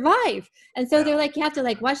to survive. And so they're like, you have to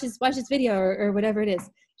like watch this video or whatever it is.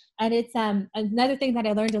 And it's another thing that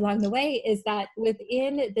I learned along the way is that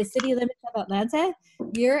within the city limits of Atlanta,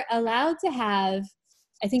 you're allowed to have,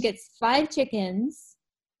 I think it's 5 chickens,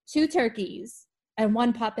 2 turkeys, and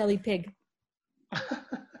 1 pot-bellied pig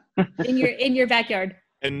in your backyard.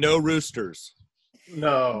 And no roosters.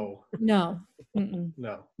 No. Mm-mm.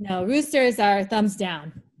 No. Roosters are thumbs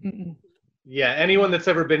down. Mm-mm. Yeah, anyone that's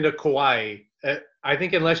ever been to Kauai, I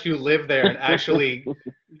think unless you live there and actually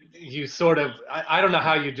you sort of, I don't know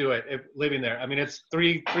how you do it living there. I mean, it's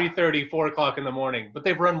 3:30, 4 o'clock in the morning, but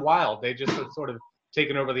they've run wild. They just have sort of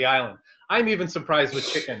taken over the island. I'm even surprised with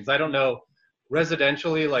chickens. I don't know,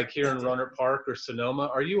 residentially, like here in Rohnert Park or Sonoma,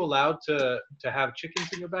 are you allowed to have chickens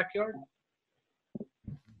in your backyard?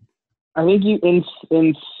 I think you in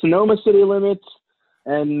Sonoma city limits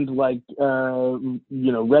and like residential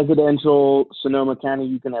Sonoma County,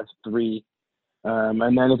 you can have 3,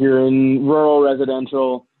 and then if you're in rural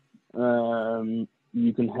residential,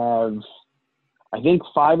 you can have, I think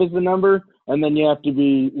 5 is the number, and then you have to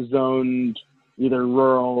be zoned either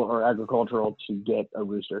rural or agricultural to get a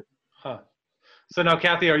rooster. Huh. So now,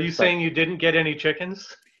 Cathy, are you saying you didn't get any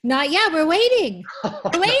chickens? Not yet. We're waiting.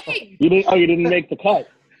 We're waiting. You didn't make the cut.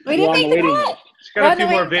 We didn't make the cut. Just got a few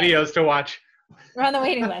more videos to watch. We're on the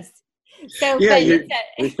waiting list. So Yeah,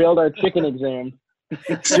 we failed our chicken exam.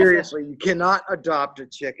 Seriously, you cannot adopt a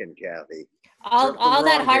chicken, Cathy. all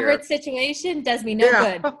that Harvard situation does me no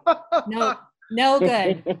good. No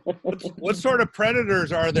good. What sort of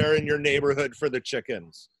predators are there in your neighborhood for the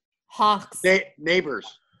chickens? Hawks. Neighbors.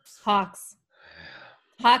 Hawks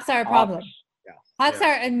are a problem. Yeah. Hawks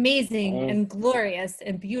are amazing and glorious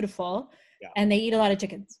and beautiful, and they eat a lot of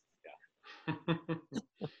chickens. Yeah.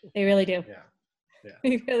 They really do. Yeah.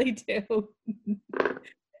 They really do.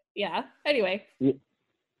 Yeah. Anyway.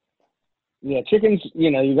 Yeah, chickens.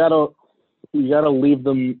 You gotta leave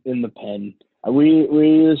them in the pen. We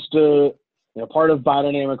used to. Part of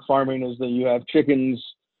biodynamic farming is that you have chickens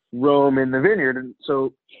roam in the vineyard, and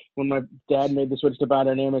so when my dad made the switch to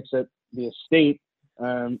biodynamics at the estate,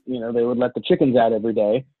 they would let the chickens out every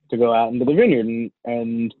day to go out into the vineyard,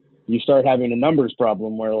 and you start having a numbers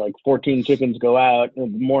problem where like 14 chickens go out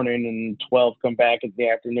in the morning and 12 come back in the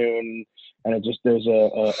afternoon, and there's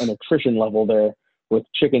an attrition level there with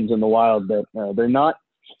chickens in the wild that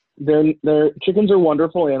they're chickens are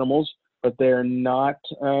wonderful animals, but they're not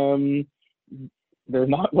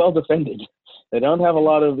well defended. They don't have a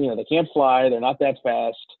lot of, they can't fly. They're not that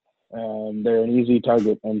fast. They're an easy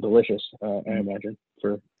target and delicious, I imagine,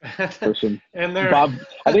 for some. And I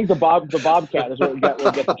think the bobcat is what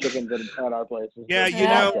will get the chickens at our places.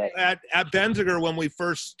 Yeah, at Benziger, when we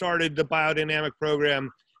first started the biodynamic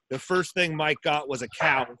program, the first thing Mike got was a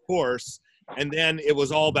cow, of course, and then it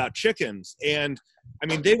was all about chickens. And I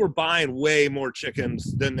mean, they were buying way more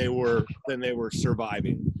chickens than they were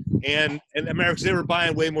surviving. And Americans, they were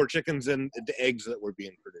buying way more chickens than the eggs that were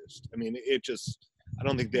being produced. I mean, I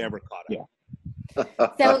don't think they ever caught it. Yeah.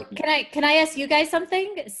 So can I ask you guys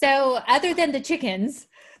something? So other than the chickens,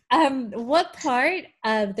 what part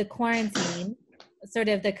of the quarantine, sort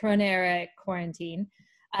of the Corona era quarantine,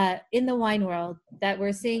 in the wine world that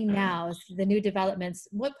we're seeing now, the new developments,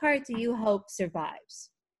 what part do you hope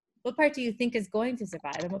survives? What part do you think is going to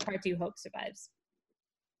survive, and what part do you hope survives?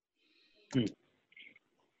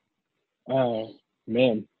 Oh,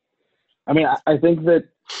 man. I mean, I think that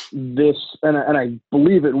this, and I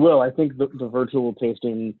believe it will, I think the virtual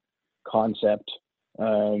tasting concept,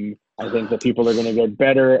 I think that people are going to get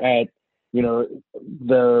better at,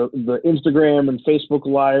 the Instagram and Facebook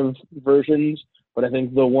Live versions, but I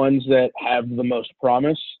think the ones that have the most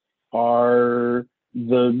promise are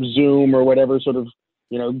the Zoom or whatever sort of,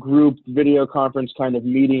 group video conference kind of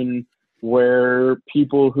meeting where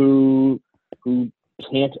people who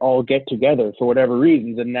can't all get together for whatever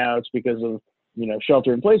reasons, and now it's because of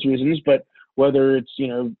shelter in place reasons, but whether it's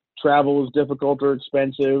travel is difficult or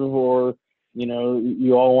expensive, or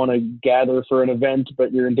you all want to gather for an event,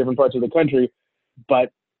 but you're in different parts of the country,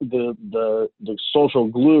 but the social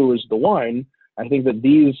glue is the wine. I think that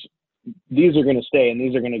these are going to stay, and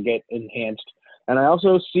these are going to get enhanced. And I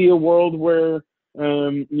also see a world where,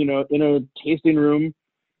 in a tasting room,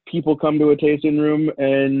 people come to a tasting room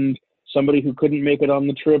and somebody who couldn't make it on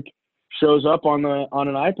the trip shows up on an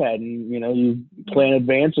iPad, and, you play in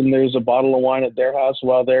advance and there's a bottle of wine at their house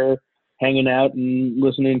while they're hanging out and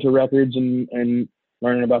listening to records and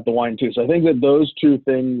learning about the wine too. So I think that those two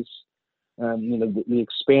things, the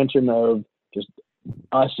expansion of just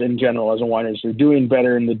us in general as a wine industry doing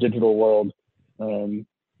better in the digital world,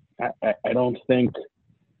 I don't think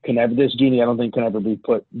can ever, this genie I don't think can ever be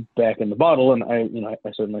put back in the bottle, and I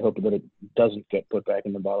certainly hope that it doesn't get put back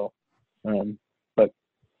in the bottle. But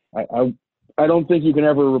I don't think you can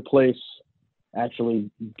ever replace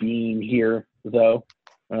actually being here, though.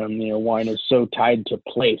 Wine is so tied to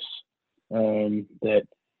place that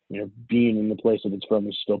being in the place that it's from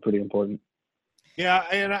is still pretty important. Yeah,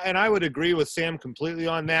 and I would agree with Sam completely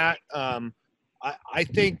on that. I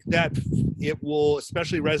think that it will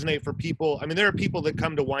especially resonate for people. I mean, there are people that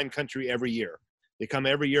come to wine country every year. They come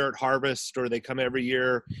every year at harvest, or they come every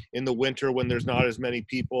year in the winter when there's not as many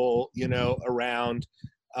people, around.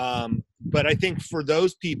 But I think for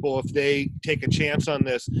those people, if they take a chance on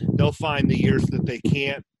this, they'll find the years that they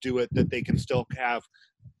can't do it, that they can still have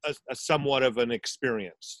a somewhat of an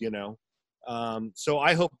experience, So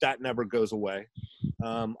I hope that never goes away.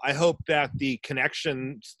 I hope that the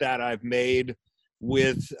connections that I've made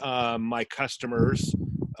with my customers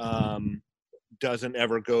doesn't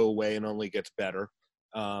ever go away and only gets better.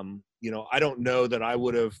 I don't know that I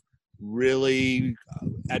would have really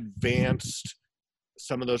advanced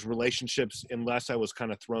some of those relationships unless I was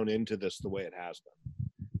kind of thrown into this the way it has been.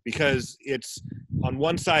 Because it's, on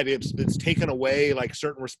one side, it's taken away like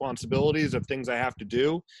certain responsibilities of things I have to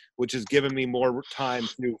do, which has given me more time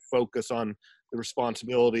to focus on the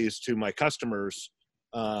responsibilities to my customers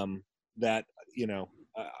that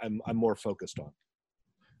I'm more focused on.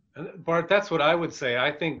 Bart, that's what I would say.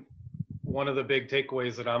 I think one of the big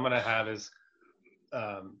takeaways that I'm going to have is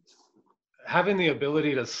having the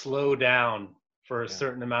ability to slow down for a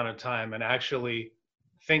certain amount of time and actually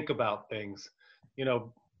think about things.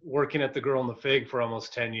 Working at the Girl and the Fig for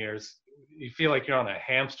almost 10 years, you feel like you're on a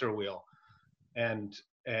hamster wheel, and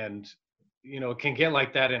it can get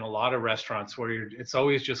like that in a lot of restaurants where it's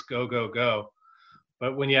always just go, go, go.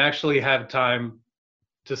 But when you actually have time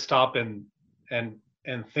to stop and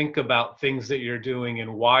think about things that you're doing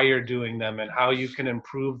and why you're doing them and how you can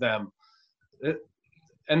improve them.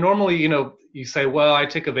 And normally, you say, well, I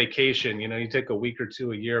take a vacation, you take a week or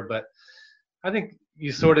two a year, but I think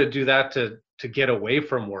you sort of do that to get away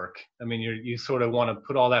from work. I mean, you sort of want to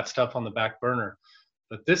put all that stuff on the back burner.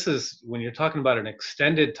 But this is when you're talking about an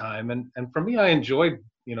extended time. And for me, I enjoy,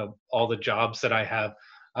 all the jobs that I have.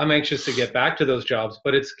 I'm anxious to get back to those jobs,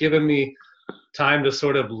 but it's given me time to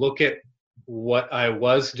sort of look at what I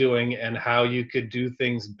was doing and how you could do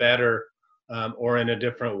things better or in a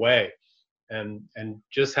different way. And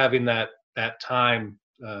just having that time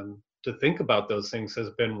to think about those things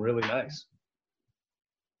has been really nice.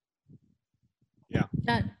 Yeah.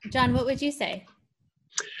 John, what would you say?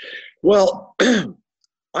 Well,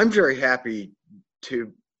 I'm very happy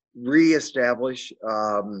to reestablish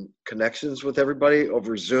connections with everybody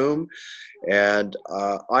over Zoom. And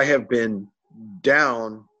I have been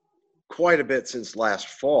down quite a bit since last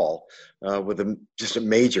fall with just a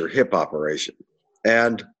major hip operation.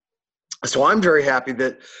 And so I'm very happy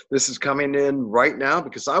that this is coming in right now,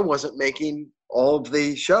 because I wasn't making all of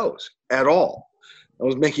the shows at all. I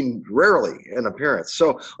was making rarely an appearance.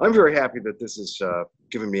 So I'm very happy that this is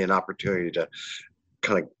giving me an opportunity to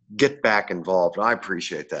kind of get back involved. I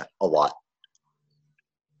appreciate that a lot.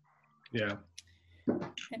 Yeah.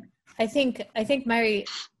 I think Mary,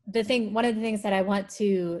 one of the things that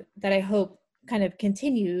I hope kind of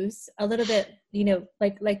continues a little bit,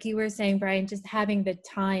 like you were saying, Brian, just having the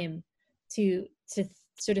time to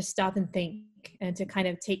sort of stop and think and to kind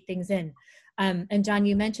of take things in. And John,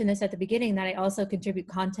 you mentioned this at the beginning, that I also contribute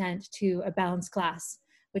content to a balanced class,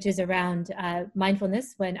 which is around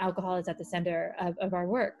mindfulness when alcohol is at the center of our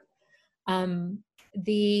work.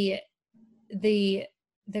 The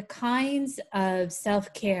kinds of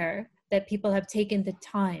self-care that people have taken the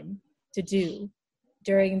time to do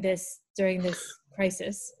during this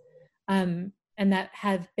crisis, and that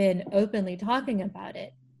have been openly talking about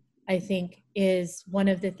it, I think is one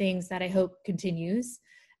of the things that I hope continues,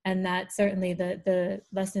 and that certainly the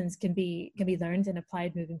lessons can be learned and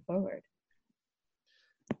applied moving forward.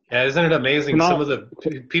 Yeah, isn't it amazing? Not- Some of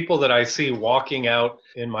the people that I see walking out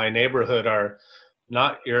in my neighborhood are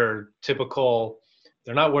not your typical.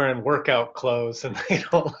 They're not wearing workout clothes, and they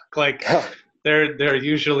don't look like they're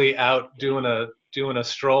usually out doing a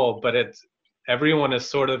stroll. But everyone is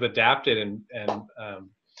sort of adapted, and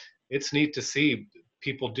it's neat to see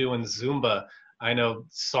people doing Zumba. I know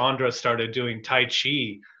Sandra started doing Tai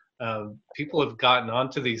Chi. People have gotten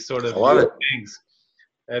onto these sort of I love new it. things.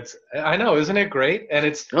 I know, isn't it great? And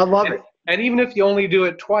I love it. and even if you only do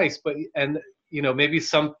it twice, maybe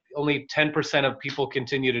only 10% of people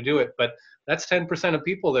continue to do it, but that's 10% of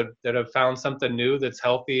people that have found something new that's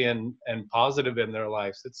healthy and positive in their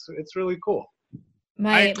lives. It's really cool.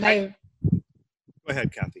 My Go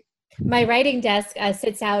ahead, Cathy. my writing desk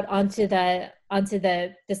sits out onto the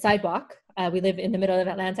sidewalk. We live in the middle of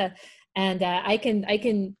Atlanta, and I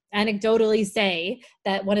can anecdotally say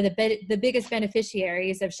that one of the biggest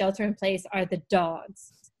beneficiaries of shelter in place are the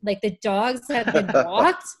dogs. Like, the dogs have been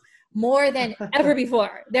walked more than ever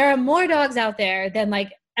before. There are more dogs out there than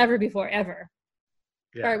like ever before, ever.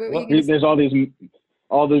 Yeah. Sorry, what were you gonna say? There's all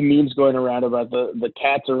these memes going around about the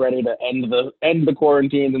cats are ready to end the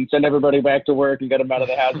quarantines and send everybody back to work and get them out of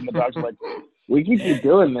the house, and the dogs are like, we can keep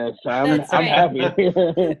doing this. I'm That's right. happy.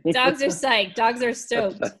 Dogs are psyched. Dogs are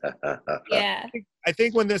stoked. Yeah. I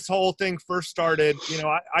think when this whole thing first started,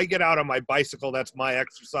 I get out on my bicycle. That's my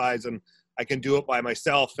exercise, and I can do it by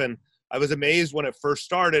myself. And I was amazed when it first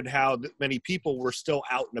started how many people were still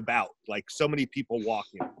out and about, like so many people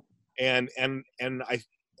walking. And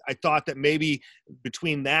I thought that maybe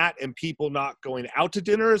between that and people not going out to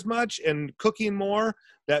dinner as much and cooking more,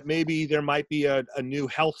 that maybe there might be a new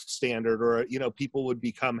health standard, or people would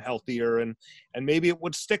become healthier, and maybe it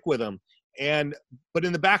would stick with them. But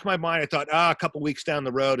in the back of my mind, I thought, a couple weeks down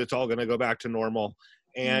the road, it's all going to go back to normal.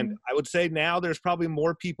 And I would say now there's probably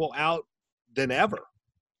more people out than ever,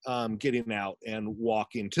 getting out and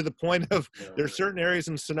walking, to the point of there's certain areas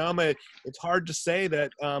in Sonoma, it's hard to say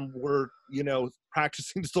that we're,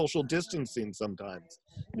 practicing social distancing sometimes,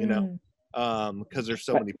 because there's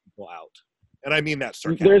so many people out. And I mean that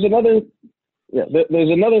sarcastic. There's another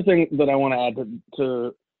thing that I want to add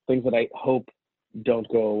to things that I hope don't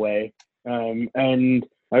go away. And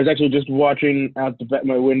I was actually just watching out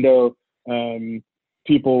my window,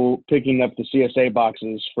 people picking up the CSA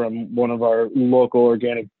boxes from one of our local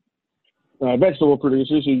organic vegetable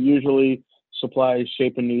producers who usually supplies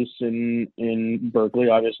Chez Panisse in Berkeley.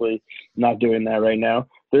 Obviously not doing that right now.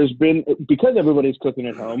 There's been, because everybody's cooking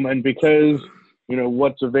at home, and because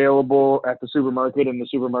what's available at the supermarket, and the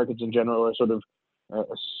supermarkets in general are sort of a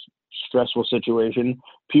stressful situation,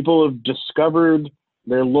 people have discovered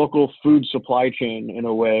their local food supply chain in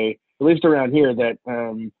a way, at least around here, that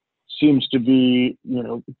seems to be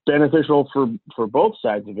beneficial for both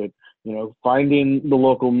sides of it. Finding the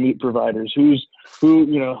local meat providers, who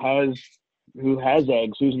has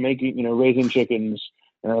eggs, who's making, raising chickens,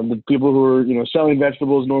 the people who are, selling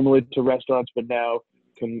vegetables normally to restaurants, but now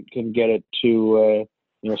can get it to,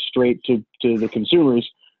 straight to the consumers.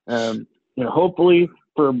 Hopefully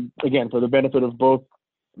for the benefit of both,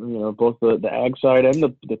 both the ag side and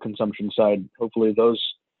the consumption side, hopefully those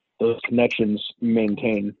connections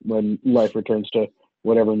maintain when life returns to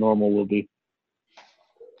whatever normal will be.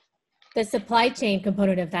 The supply chain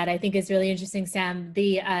component of that, I think, is really interesting, Sam.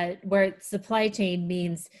 Where supply chain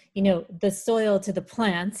means, the soil to the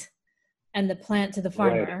plant, and the plant to the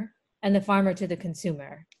farmer, right, and the farmer to the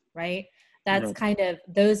consumer, right? That's kind of,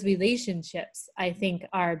 those relationships, I think,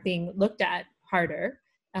 are being looked at harder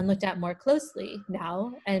and looked at more closely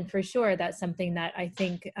now. And for sure, that's something that I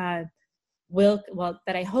think that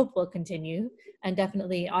I hope will continue, and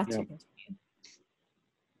definitely ought to continue.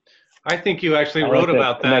 I think you actually wrote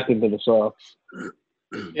about that. Connected to the soil.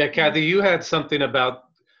 Yeah, Cathy, you had something about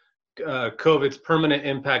COVID's permanent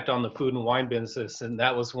impact on the food and wine business, and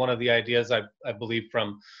that was one of the ideas I believe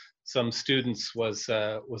from some students was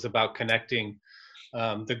about connecting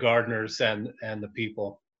the gardeners and the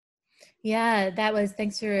people. Yeah,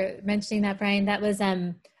 thanks for mentioning that, Brian. That was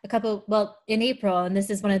in April, and this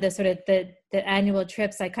is one of the sort of the annual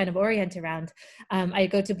trips I kind of orient around. I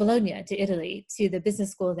go to Bologna, to Italy, to the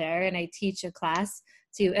business school there, and I teach a class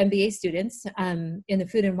to MBA students in the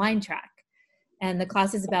food and wine track. And the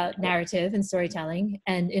class is about narrative and storytelling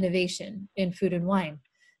and innovation in food and wine.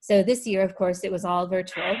 So this year, of course, it was all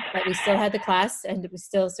virtual, but we still had the class, and it was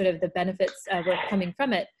still sort of the benefits were coming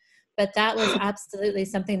from it. But that was absolutely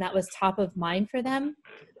something that was top of mind for them,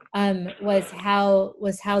 was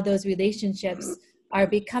how those relationships are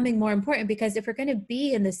becoming more important. Because if we're going to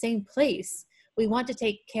be in the same place, we want to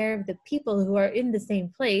take care of the people who are in the same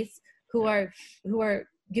place, who are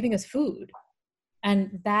giving us food,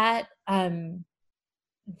 And that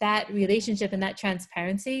that relationship and that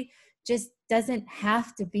transparency just doesn't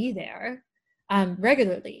have to be there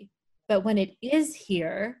regularly. But when it is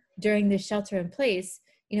here during this shelter in place,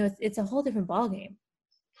 it's a whole different ballgame.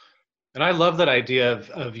 And I love that idea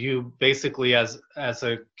of you basically as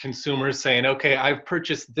a consumer saying, okay, I've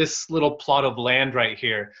purchased this little plot of land right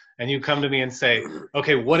here. And you come to me and say,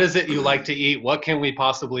 okay, what is it you like to eat? What can we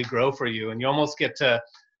possibly grow for you? And you almost get to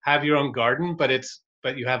have your own garden, but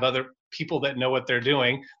you have other people that know what they're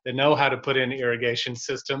doing, that know how to put in irrigation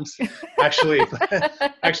systems,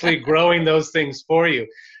 actually growing those things for you.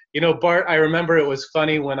 Bart, I remember it was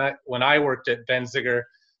funny when I worked at Benziger,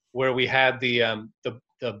 where we had the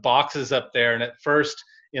boxes up there, and at first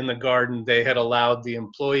in the garden they had allowed the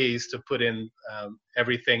employees to put in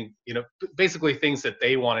everything, basically things that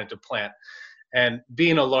they wanted to plant. And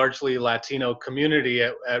being a largely Latino community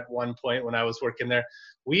at one point when I was working there,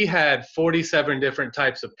 we had 47 different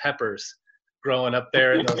types of peppers growing up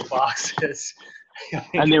there in those boxes.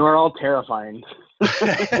 And they were all terrifying.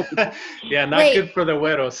 Yeah, not Wait. good for the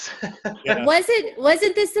güeros. Yeah.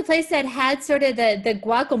 Wasn't this the place that had sort of the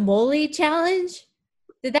guacamole challenge?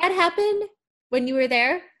 Did that happen when you were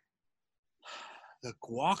there? The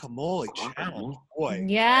guacamole challenge, boy.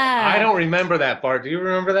 Yeah. I don't remember that, Bart. Do you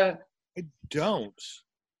remember that? I don't.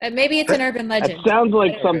 Maybe it's an urban That legend. sounds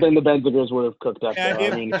like something the Benzigers would have cooked up Yeah,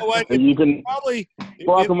 there. I mean, you know what? you can Probably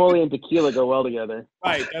guacamole and tequila go well together.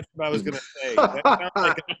 right. That's what I was gonna say. That sounds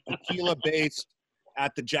like a tequila-based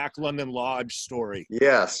at the Jack London Lodge story.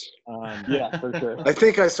 Yes. Yeah, for sure. I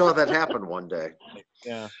think I saw that happen one day.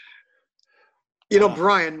 Yeah.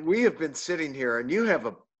 Brian, we have been sitting here and you have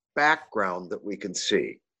a background that we can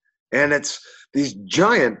see. And it's these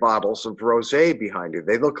giant bottles of rosé behind you.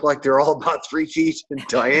 They look like they're all about 3 feet in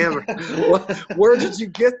diameter. Where did you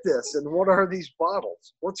get this? And what are these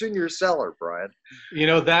bottles? What's in your cellar, Brian?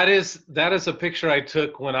 That is a picture I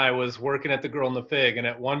took when I was working at the Girl in the Fig. And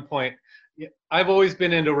at one point, I've always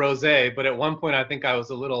been into rosé, but at one point I think I was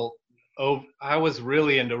I was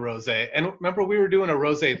really into rosé. And remember, we were doing a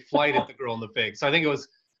rosé flight at the Girl in the Fig. So I think it was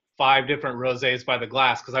 5 different rosés by the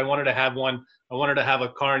glass, because I wanted to have one. I wanted to have a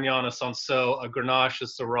Carignan, a Sancerre, a Grenache, a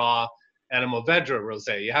Syrah, and a Mourvedre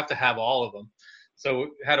rosé. You have to have all of them. So we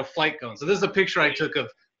had a flight going. So this is a picture I took of.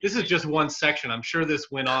 This is just one section. I'm sure this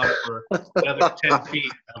went on for another 10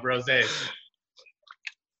 feet of rosés.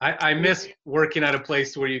 I miss working at a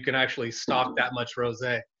place where you can actually stock that much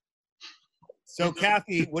rosé. So,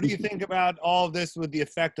 Cathy, what do you think about all of this with the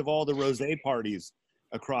effect of all the rosé parties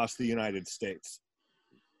across the United States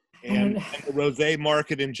and the rosé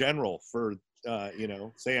market in general? For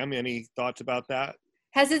Sam, any thoughts about that?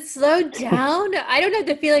 Has it slowed down? I don't have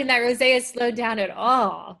the feeling that rosé has slowed down at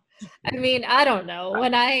all. I mean, I don't know.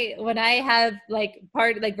 When I have like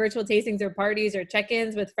virtual tastings or parties or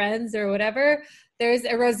check-ins with friends or whatever, there's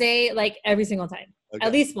a rosé like every single time. Okay.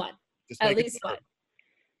 At least one. Just At making least sure. one.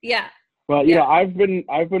 Yeah. Well, I've been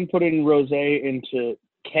putting rosé into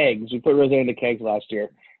kegs. We put rosé into kegs last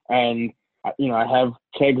year, and I have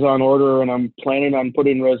kegs on order, and I'm planning on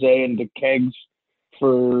putting rosé into kegs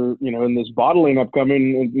for in this bottling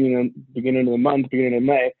upcoming beginning of the month, beginning of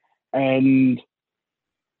May, and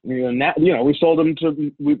now we sold them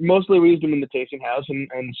we used them in the tasting house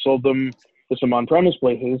and sold them to some on-premise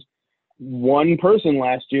places. One person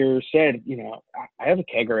last year said, I have a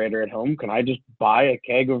kegerator at home. Can I just buy a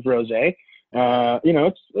keg of rosé?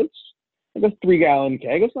 It's like a 3-gallon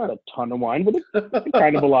keg. It's not a ton of wine, but it's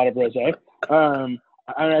kind of a lot of rosé. And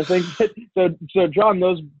I think that, so John,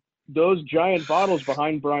 those giant bottles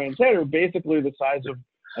behind Brian's head are basically the size of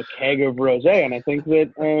a keg of rosé. And I think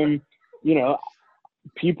that,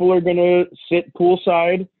 people are going to sit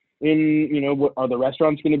poolside in, are the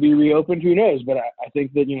restaurants going to be reopened? Who knows? But I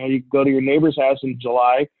think that, you go to your neighbor's house in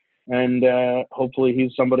July and hopefully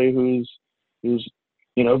he's somebody who's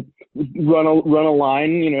run a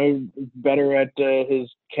line, better at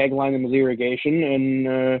his keg line than his irrigation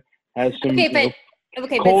and has some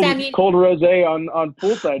cold rosé on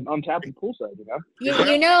poolside, on tap and poolside,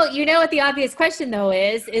 You know what the obvious question though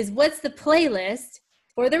is what's the playlist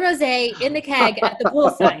for the rosé in the keg at the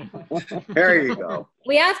poolside? There you go.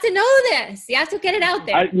 We have to know this. You have to get it out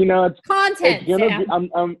there. It's content. It's gonna be,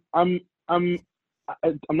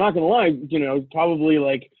 I'm not gonna lie. Probably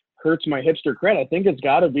like hurts my hipster cred. I think it's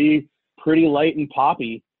got to be pretty light and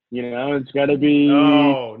poppy. It's got to be.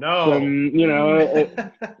 No.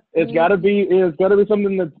 It's got to be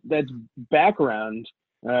something that's background.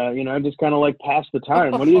 Just kind of like pass the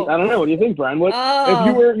time. I don't know. What do you think, Brian? What if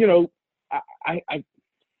you were?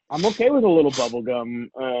 I'm okay with a little bubble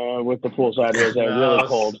gum with the poolside rosé, really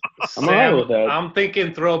cold. I'm all right with that. I'm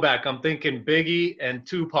thinking throwback. I'm thinking Biggie and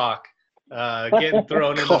Tupac getting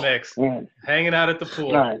thrown in the mix, hanging out at the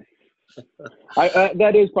pool. All right.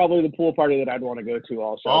 That is probably the pool party that I'd want to go to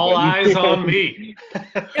also. All eyes on me.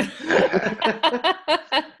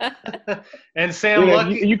 And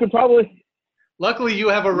Sam, you could probably. Luckily, you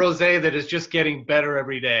have a rosé that is just getting better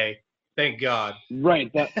every day. Thank God.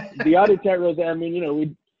 Right. The Auditet rosé. I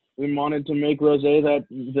mean, we wanted to make rosé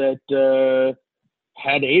that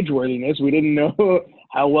had age worthiness. We didn't know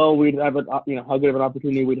how well we'd have how good of an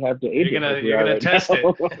opportunity we'd have to age it. You're gonna test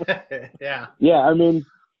it. Yeah. Yeah. I mean,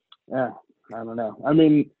 I don't know. I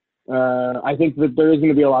mean, I think that there is going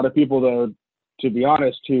to be a lot of people, though, to be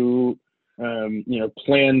honest, who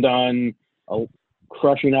planned on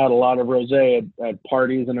crushing out a lot of rosé at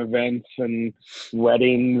parties and events and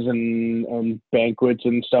weddings and banquets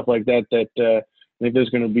and stuff like that. I think there's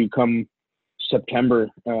going to become September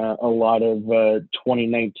a lot of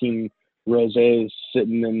 2019 rosés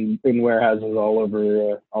sitting in warehouses all over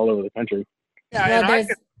the country. Yeah,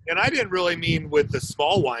 and I didn't really mean with the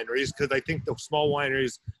small wineries, because I think the small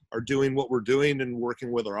wineries are doing what we're doing and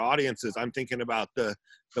working with our audiences. I'm thinking about the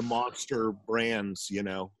monster brands,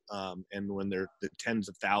 and when they're the tens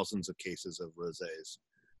of thousands of cases of rosés.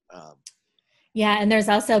 Yeah, and there's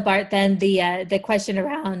also, Bart, then the question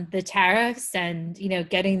around the tariffs and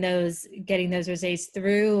getting those rosés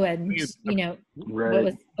through, and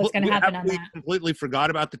right. what's going to happen on that. We completely forgot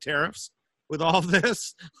about the tariffs with all of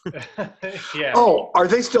this. Yeah. Oh, are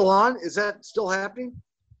they still on? Is that still happening?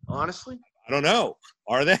 Honestly, I don't know.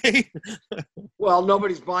 Are they? Well,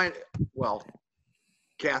 nobody's buying it. Well,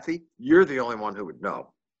 Cathy, you're the only one who would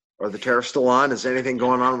know. Are the tariffs still on? Is anything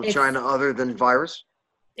going on with China other than virus?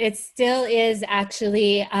 It still is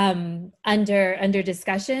actually under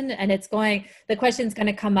discussion, and the question's going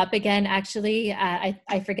to come up again. Actually,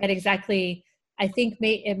 I forget exactly. I think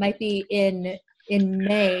it might be in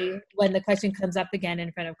May when the question comes up again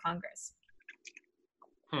in front of Congress.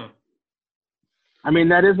 I mean,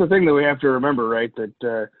 that is the thing that we have to remember, right?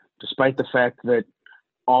 That despite the fact that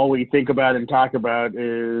all we think about and talk about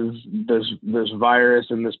is this virus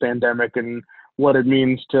and this pandemic and what it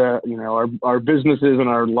means to our businesses and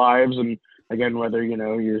our lives, and again, whether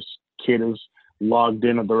your kid is logged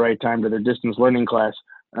in at the right time to their distance learning class,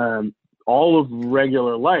 all of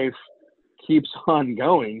regular life keeps on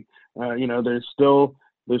going. There's still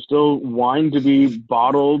wine to be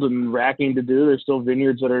bottled and racking to do. There's still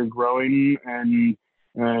vineyards that are growing, and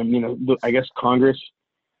I guess Congress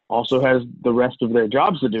also has the rest of their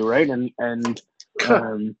jobs to do, right? And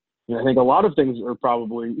I think a lot of things are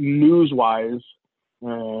probably news-wise,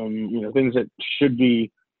 things that should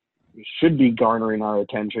be garnering our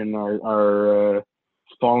attention are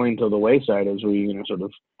falling to the wayside as we sort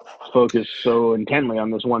of focus so intently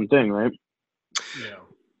on this one thing, right? Yeah.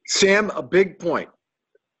 Sam, a big point.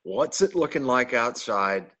 What's it looking like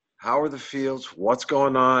outside? How are the fields? What's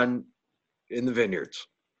going on in the vineyards?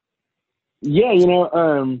 Yeah,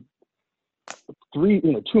 2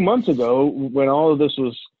 months ago, when all of this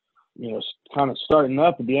was, kind of starting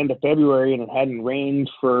up at the end of February, and it hadn't rained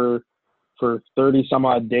for 30 some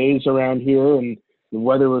odd days around here, and the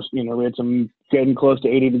weather was, we had some getting close to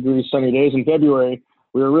 80 degrees sunny days in February.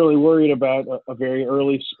 We were really worried about a very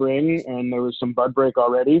early spring, and there was some bud break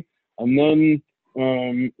already. And then,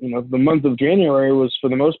 the month of January was, for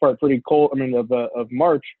the most part, pretty cold. I mean, of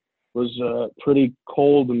March was pretty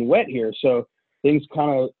cold and wet here. So things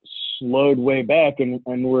kind of slowed way back, and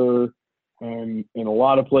we're in a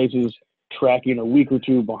lot of places tracking a week or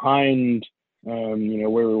two behind, where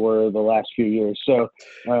we were the last few years. So,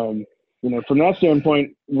 from that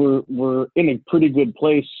standpoint, we're in a pretty good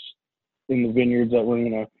place in the vineyards that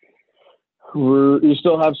we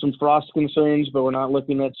still have some frost concerns, but we're not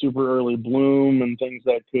looking at super early bloom and things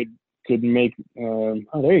that could make,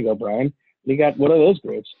 there you go, Brian. You got, what are those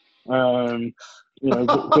grapes?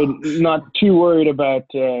 Not too worried about,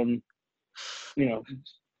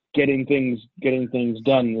 getting things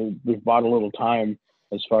done. We've bought a little time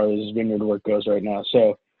as far as vineyard work goes right now.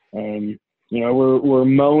 So, we're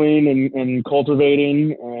mowing and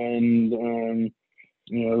cultivating and,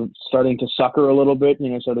 starting to sucker a little bit,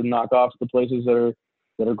 sort of knock off the places that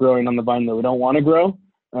are growing on the vine that we don't want to grow.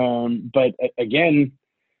 But again,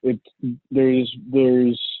 there's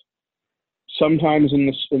sometimes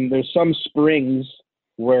there's some springs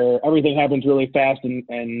where everything happens really fast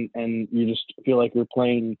and you just feel like you're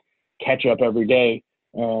playing catch up every day.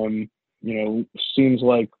 Seems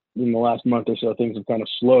like in the last month or so, things have kind of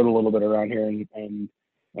slowed a little bit around here, and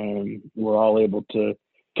we're all able to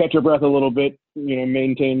catch your breath a little bit,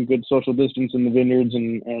 maintain good social distance in the vineyards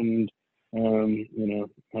and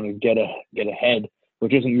kind of get ahead,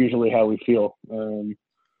 which isn't usually how we feel in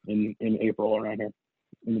April around here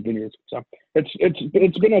in the vineyards. So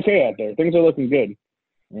it's been okay out there. Things are looking good.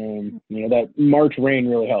 That March rain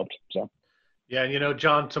really helped. So. Yeah,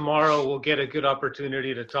 John, tomorrow we'll get a good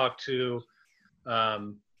opportunity to talk to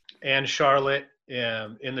Anne Charlotte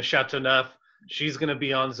in the Chateauneuf. She's going to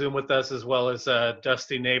be on Zoom with us, as well as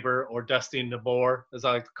Dusty Neighbor, or Dusty Nabor, as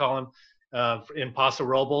I like to call him, in Paso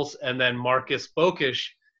Robles, and then Marcus Bokish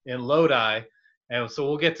in Lodi. And so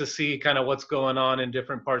we'll get to see kind of what's going on in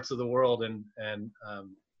different parts of the world and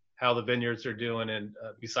how the vineyards are doing, and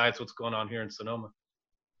besides what's going on here in Sonoma.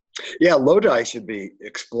 Yeah, Lodi should be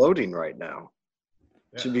exploding right now.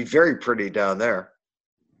 Yeah. Should be very pretty down there.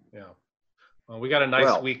 Yeah. Well, we got a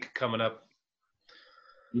nice week coming up.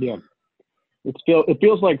 Yeah. It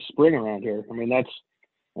feels like spring around here. I mean, that's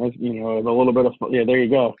a little bit of, there you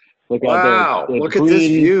go. Look wow, out there. Look at this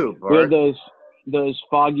view, Bart. We had those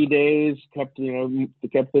foggy days kept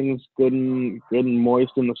things good and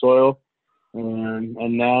moist in the soil.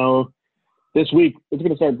 And now this week it's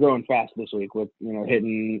going to start growing fast this week with,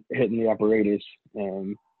 hitting the upper 80s.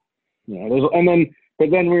 But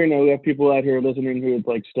then we have people out here listening who it's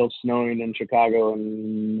like still snowing in Chicago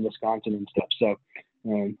and Wisconsin and stuff. So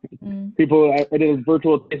people, I did a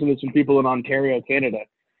virtual tasting with some people in Ontario, Canada,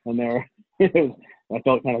 and I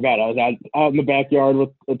felt kind of bad. I was out in the backyard with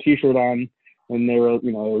a t-shirt on, and they were,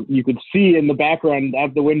 you could see in the background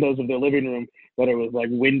out the windows of their living room that it was like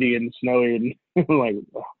windy and snowy, and like,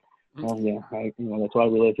 that's why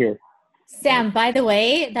we live here. Sam, by the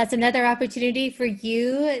way, that's another opportunity for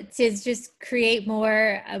you to just create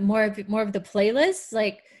more of the playlists.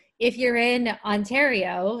 Like if you're in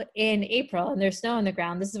Ontario in April and there's snow on the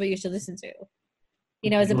ground, this is what you should listen to.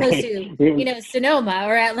 As opposed to, Sonoma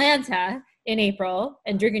or Atlanta in April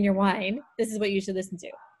and drinking your wine. This is what you should listen to.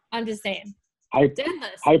 I'm just saying.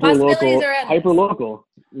 Hyper local.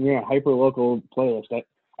 Yeah, hyper local playlist.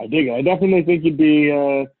 I dig it. I definitely think you'd be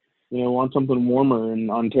want something warmer in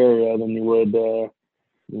Ontario than you would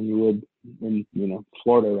in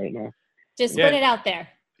Florida right now. Just put it out there.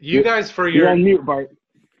 You guys, you're on mute, Bart.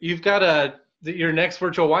 You've got your next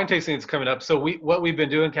virtual wine tasting is coming up. So what we've been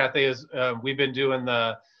doing, Cathy, is we've been doing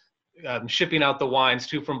the shipping out the wines,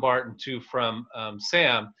 2 from Bart and 2 from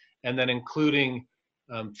Sam, and then including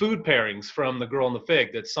food pairings from The Girl and the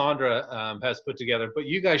Fig that Sandra has put together. But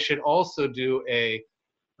you guys should also do a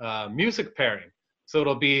music pairing. So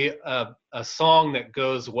it'll be a song that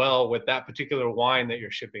goes well with that particular wine that you're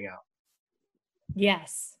shipping out.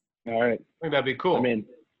 Yes. All right. I think that'd be cool. I'm in.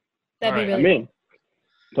 That'd be really I'm in.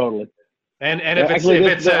 Totally. And if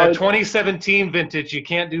it's a 2017 vintage, you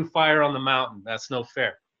can't do Fire on the Mountain. That's no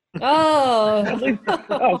fair. Oh.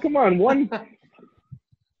 Oh, come on. One.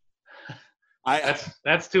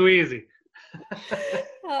 That's too easy.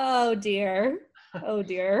 Oh dear.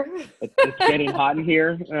 It's getting hot in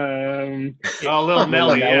here. A little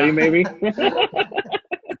Nelly, yeah. Maybe.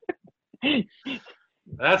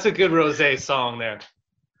 That's a good rosé song there.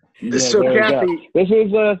 So, Cathy, this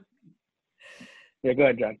is yeah. Go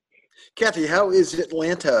ahead, John. Cathy, how is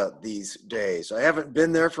Atlanta these days? I haven't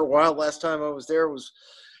been there for a while. Last time I was there was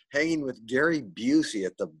hanging with Gary Busey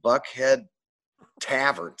at the Buckhead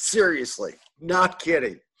Tavern. Seriously, not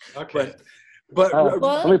kidding. Okay. But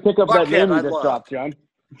let me pick up that name you just dropped, John.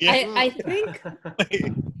 Yeah. I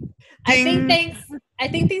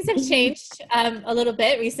think things have changed a little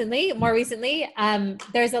bit more recently.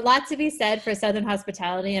 There's a lot to be said for Southern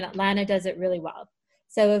hospitality, and Atlanta does it really well.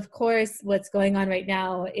 So of course, what's going on right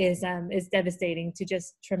now is devastating to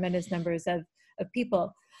just tremendous numbers of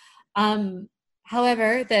people.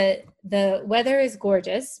 However, the weather is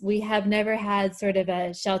gorgeous. We have never had sort of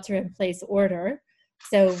a shelter-in-place order.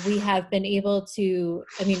 So we have been able to,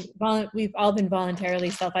 we've all been voluntarily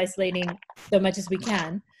self-isolating so much as we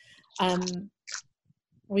can.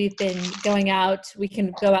 We've been going out, we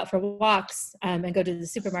can go out for walks and go to the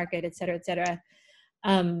supermarket, et cetera, et cetera.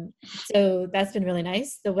 So that's been really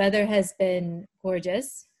nice. The weather has been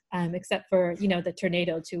gorgeous, except for, the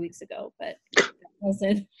tornado 2 weeks ago, but that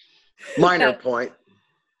wasn't. Minor point.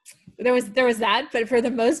 There was that, but for the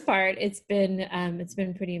most part, it's been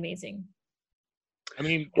pretty amazing. I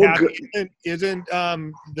mean, Cathy, isn't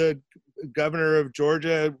the governor of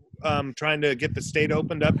Georgia trying to get the state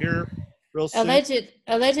opened up here real soon?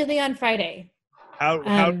 Allegedly on Friday. How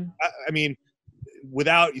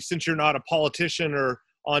since you're not a politician or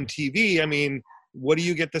on TV, what do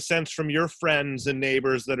you get the sense from your friends and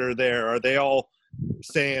neighbors that are there? Are they all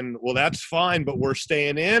saying, well, that's fine, but we're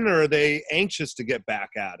staying in, or are they anxious to get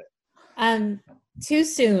back at it? too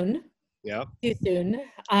soon. Yeah. Too soon.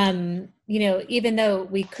 Even though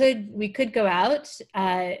we could go out,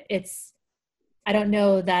 I don't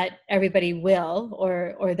know that everybody will,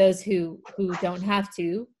 or those who don't have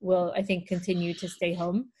to will, I think, continue to stay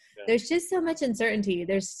home. Yeah. There's just so much uncertainty.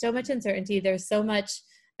 There's so much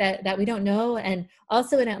that we don't know. And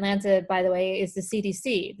also in Atlanta, by the way, is the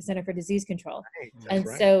CDC, the Center for Disease Control. Right.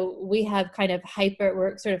 So we have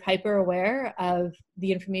we're sort of hyper aware of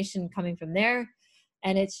the information coming from there.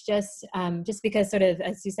 And it's just because, sort of,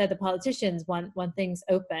 as you said, the politicians want things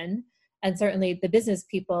open, and certainly the business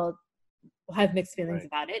people have mixed feelings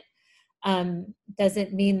about it,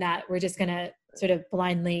 doesn't mean that we're just going to sort of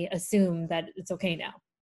blindly assume that it's okay now,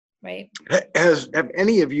 right? Have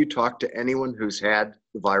any of you talked to anyone who's had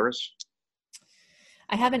the virus?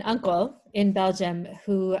 I have an uncle in Belgium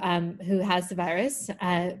who has the virus,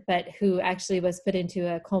 but who actually was put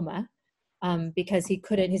into a coma because he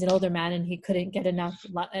couldn't. He's an older man and he couldn't get enough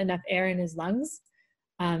air in his lungs,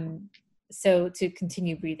 so to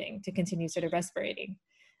continue breathing, to continue sort of respirating.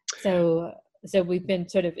 So we've been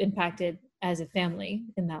sort of impacted as a family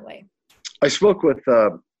in that way. I spoke with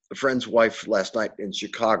a friend's wife last night in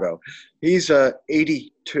Chicago. He's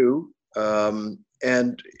 82 and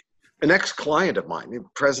an ex-client of mine,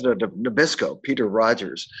 president of Nabisco, Peter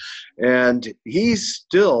Rogers. And he's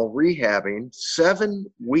still rehabbing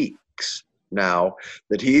 7 weeks now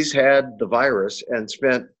that he's had the virus and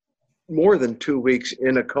spent more than 2 weeks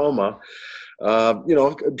in a coma.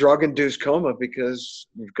 Drug-induced coma, because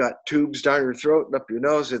you've got tubes down your throat and up your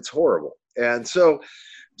nose. It's horrible. And so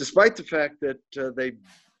despite the fact that they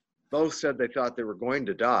both said they thought they were going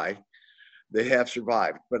to die, they have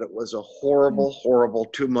survived. But it was a horrible, horrible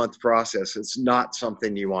 2-month process. It's not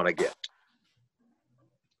something you want to get.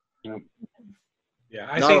 Yeah,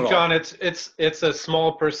 I think, John, it's a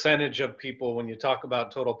small percentage of people, when you talk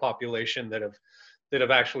about total population, that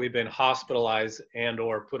have actually been hospitalized and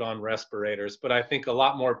or put on respirators. But I think a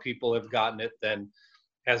lot more people have gotten it than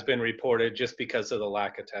has been reported, just because of the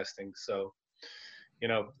lack of testing. So,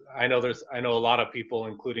 I know a lot of people,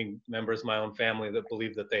 including members of my own family, that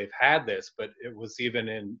believe that they've had this, but it was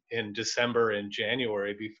even in December and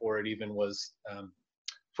January before it even was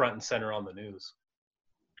front and center on the news.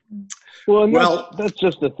 Well, that's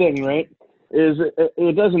just the thing, right? Is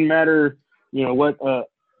it doesn't matter, what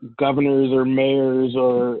governors or mayors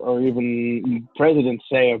or even presidents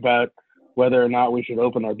say about whether or not we should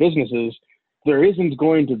open our businesses. There isn't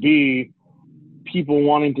going to be people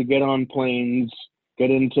wanting to get on planes, get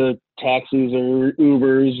into taxis or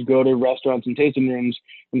Ubers, go to restaurants and tasting rooms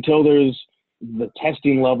until there's the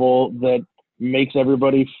testing level that makes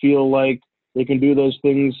everybody feel like they can do those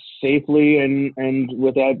things safely and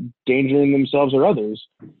without endangering themselves or others.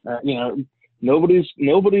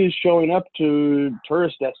 Nobody's showing up to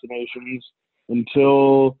tourist destinations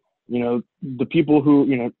until, the people who,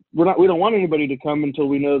 we don't want anybody to come until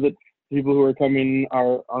we know that people who are coming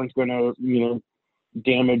aren't going to,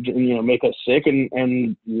 damage and, make us sick.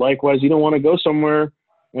 And likewise, you don't want to go somewhere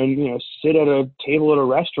and, sit at a table at a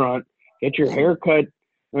restaurant, get your hair cut,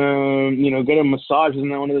 get a massage. Isn't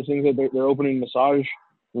that one of the things that they're opening massage,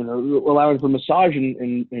 allowing for massage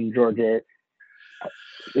in Georgia?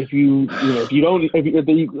 If you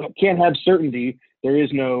can't have certainty, there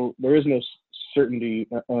is no certainty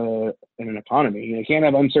in an economy. You can't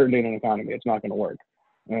have uncertainty in an economy. It's not going to work.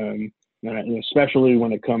 And especially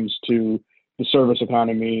when it comes to the service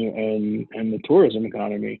economy and the tourism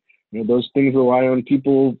economy, those things rely on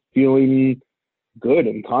people feeling good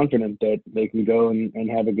and confident that they can go and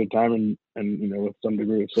have a good time and with some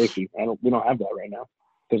degree of safety. We don't have that right now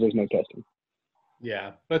because there's no testing.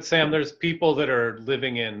 Yeah, but Sam, there's people that are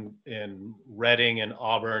living in Redding and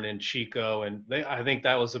Auburn and Chico, and I think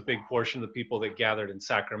that was a big portion of the people that gathered in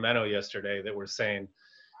Sacramento yesterday that were saying,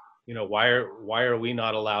 why are we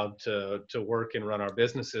not allowed to work and run our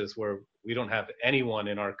businesses where we don't have anyone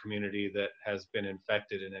in our community that has been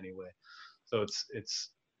infected in any way? So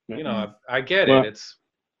it's I get it. It's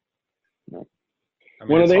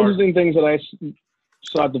one of the interesting things that I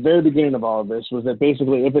saw at the very beginning of all of this was that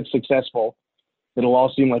basically, if it's successful, it'll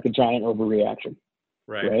all seem like a giant overreaction,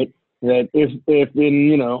 right? That if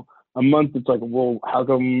in, a month it's like, well, how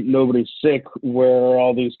come nobody's sick? Where are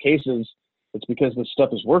all these cases? It's because this stuff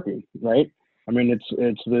is working, right? I mean,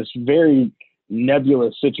 it's this very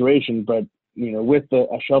nebulous situation, but, with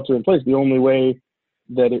a shelter in place, the only way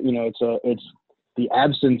that it's the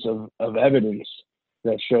absence of evidence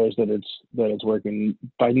that shows that it's working.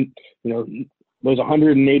 By, those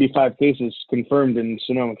 185 cases confirmed in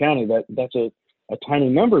Sonoma County, that's a tiny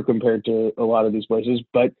number compared to a lot of these places,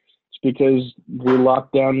 but it's because we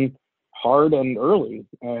locked down hard and early.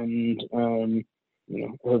 And,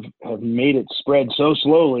 have made it spread so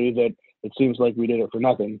slowly that it seems like we did it for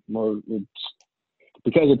nothing. More, it's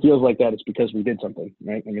because it feels like that. It's because we did something,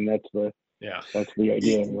 right? I mean, that's the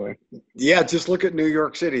idea anyway. Yeah, just look at New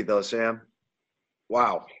York City, though, Sam.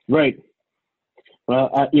 Wow. Right. Well,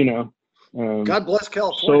 God bless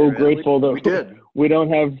California. So man. grateful that we did. we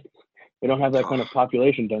don't have that kind of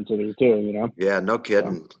population density too. Yeah, no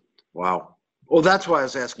kidding. Wow. Well, that's why I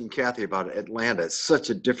was asking Cathy about Atlanta. It's such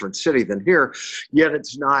a different city than here, yet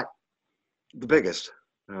it's not the biggest.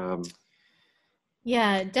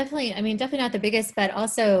 Yeah, definitely. I mean, definitely not the biggest, but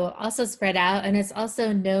also spread out, and it's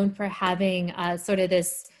also known for having sort of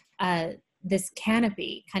this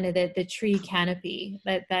canopy, kind of the tree canopy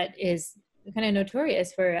that is kind of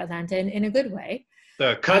notorious for Atlanta in a good way.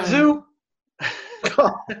 The kudzu?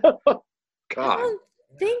 I don't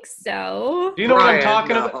think so. Do you know what I'm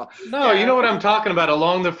talking about? No, you know what I'm talking about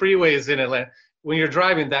along the freeways in Atlanta. When you're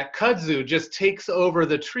driving, that kudzu just takes over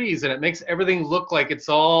the trees, and it makes everything look like it's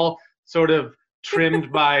all sort of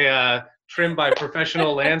trimmed by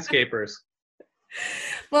professional landscapers.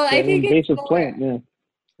 Well, I think it's invasive plant.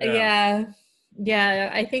 Yeah.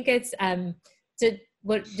 I think it's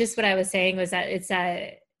what I was saying was that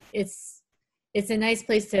it's a nice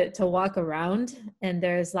place to walk around, and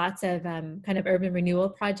there's lots of kind of urban renewal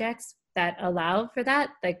projects that allow for that,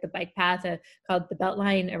 like the bike path called the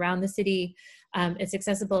Beltline around the city. It's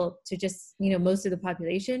accessible to just most of the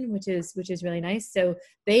population, which is really nice. So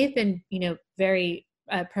they've been very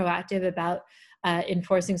proactive about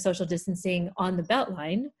enforcing social distancing on the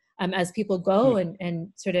Beltline as people go and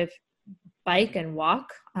sort of bike and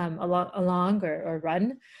walk along or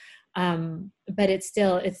run. But it's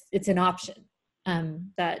still it's an option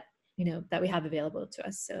that we have available to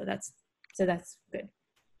us. So that's good.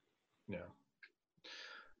 Yeah.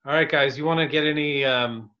 All right, guys. You want to get any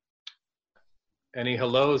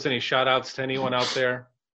hellos, any shout outs to anyone out there?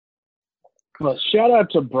 Well, shout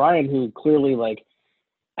out to Brian, who clearly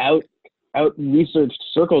out researched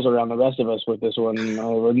circles around the rest of us with this one,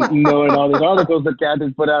 knowing all these articles that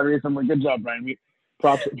Cathy put out recently. Good job, Brian.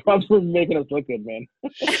 Props for making us look good, man.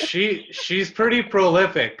 She's pretty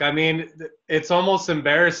prolific. I mean, it's almost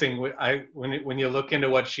embarrassing when you look into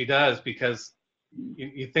what she does, because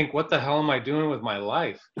you think, what the hell am I doing with my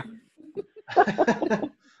life?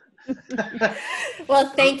 Well,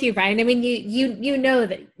 thank you, Brian. I mean, you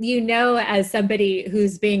know as somebody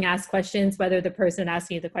who's being asked questions, whether the person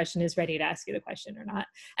asking you the question is ready to ask you the question or not.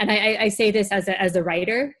 And I say this as a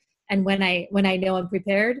writer, and when I know I'm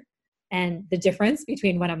prepared, and the difference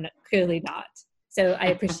between when I'm clearly not. So I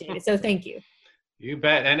appreciate it. So thank you. You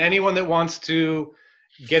bet. And anyone that wants to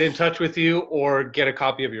get in touch with you or get a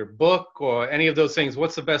copy of your book or any of those things,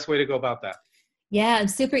 what's the best way to go about that? Yeah, I'm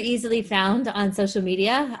super easily found on social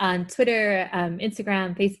media, on Twitter,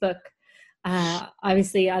 Instagram, Facebook,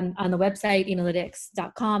 obviously on the website,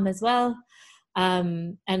 enolytics.com as well,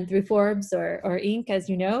 and through Forbes or Inc., as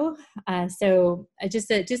you know. So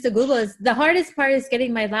just a Google is the hardest part is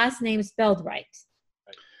getting my last name spelled right.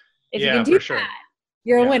 If you can do that,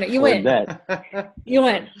 you're a winner. You win. You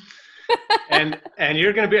win. and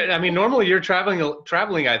you're going to be, I mean, normally you're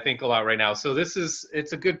traveling, I think, a lot right now. So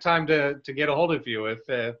it's a good time to get a hold of you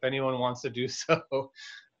if anyone wants to do so.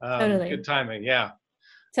 Totally. Good timing. Yeah.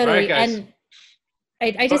 Totally. All right, guys.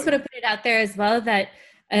 And I just want to put it out there as well that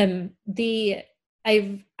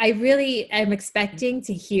I really am expecting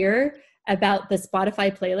to hear about the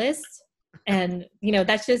Spotify playlist. And,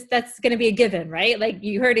 that's going to be a given, right? Like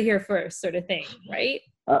you heard it here first sort of thing, right?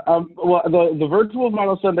 Well, the Virtual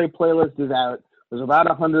Vinyl Sunday playlist is out. There's about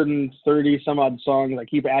 130 some odd songs. I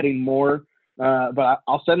keep adding more, but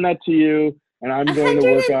I'll send that to you, and I'm going to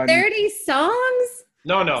work on 130 songs.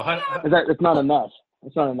 No. It's not enough.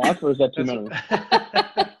 It's not enough, or is that too many?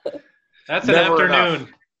 That's an afternoon.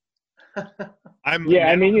 I'm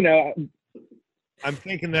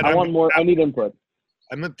thinking that I want more. I need input.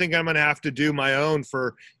 I'm thinking I'm going to have to do my own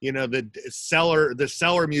for, the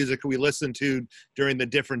cellar music we listened to during the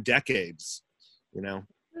different decades,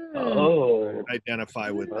 identify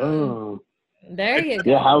with that. Oh. There you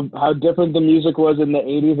go. Yeah, how different the music was in the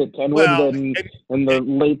 80s at Kenwood than in the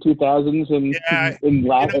late 2000s in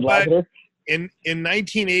Lavender. In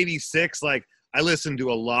 1986, I listened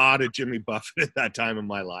to a lot of Jimmy Buffett at that time in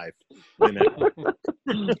my life.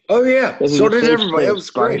 Oh yeah, so did everybody. It was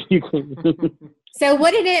great. So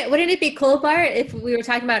wouldn't it be cool, Bart, if we were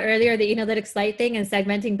talking about earlier the Enolytics Lite thing and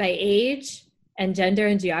segmenting by age and gender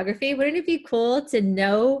and geography? Wouldn't it be cool to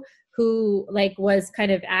know who was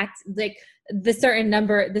kind of the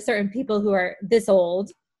certain people who are this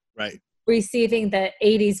old, right, receiving the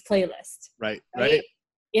 80s playlist, right?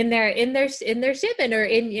 in their shipment or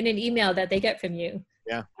in an email that they get from you.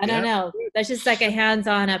 Yeah. I don't know. That's just like a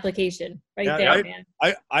hands-on application right there, man.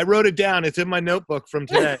 I wrote it down. It's in my notebook from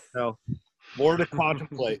today. So more to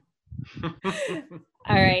contemplate.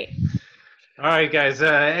 All right. All right, guys.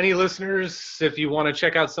 Any listeners, if you want to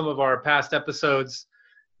check out some of our past episodes,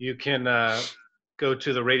 you can go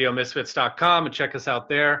to theradiomisfits.com and check us out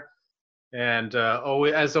there. And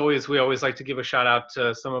as always, we always like to give a shout out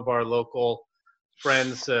to some of our local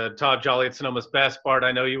friends. Todd Jolly at Sonoma's Best. Bart,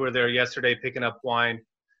 I know you were there yesterday picking up wine.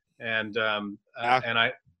 And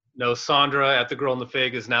I know Sandra at the Girl in the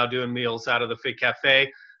Fig is now doing meals out of the Fig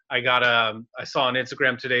Cafe. I saw on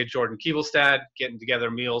Instagram today Jordan Keevelstad getting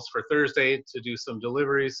together meals for Thursday to do some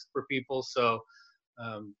deliveries for people. So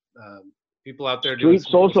people out there doing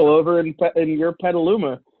Street social over in your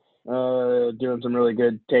Petaluma, doing some really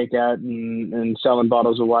good takeout and selling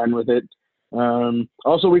bottles of wine with it.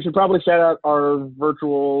 Also, we should probably shout out our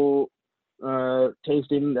virtual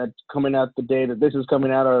tasting that's coming out the day that this is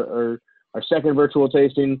coming out, our second virtual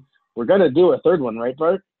tasting. We're going to do a third one, right,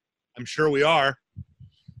 Bart? I'm sure we are.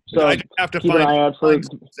 So I just have to keep find an eye out for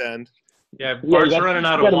Yeah, Bart's running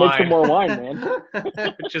out of wine. You got to make some more wine,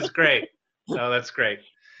 man. Which is great. No, that's great.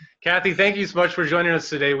 Kathy, thank you so much for joining us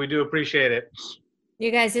today. We do appreciate it.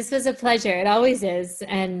 You guys, this was a pleasure. It always is.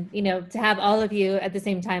 And, to have all of you at the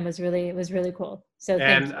same time was really cool. So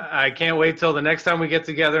thank you. I can't wait till the next time we get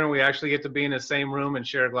together and we actually get to be in the same room and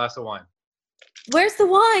share a glass of wine. Where's the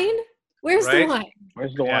wine? Where's the wine?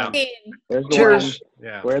 Where's the wine? Where's the Cheers.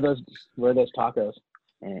 Yeah. Where are those tacos?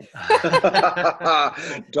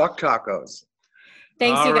 Duck tacos.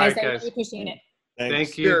 Thanks, all you guys. right, I really appreciate it.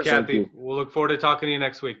 Thank you, Kathy. We'll look forward to talking to you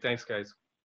next week. Thanks, guys.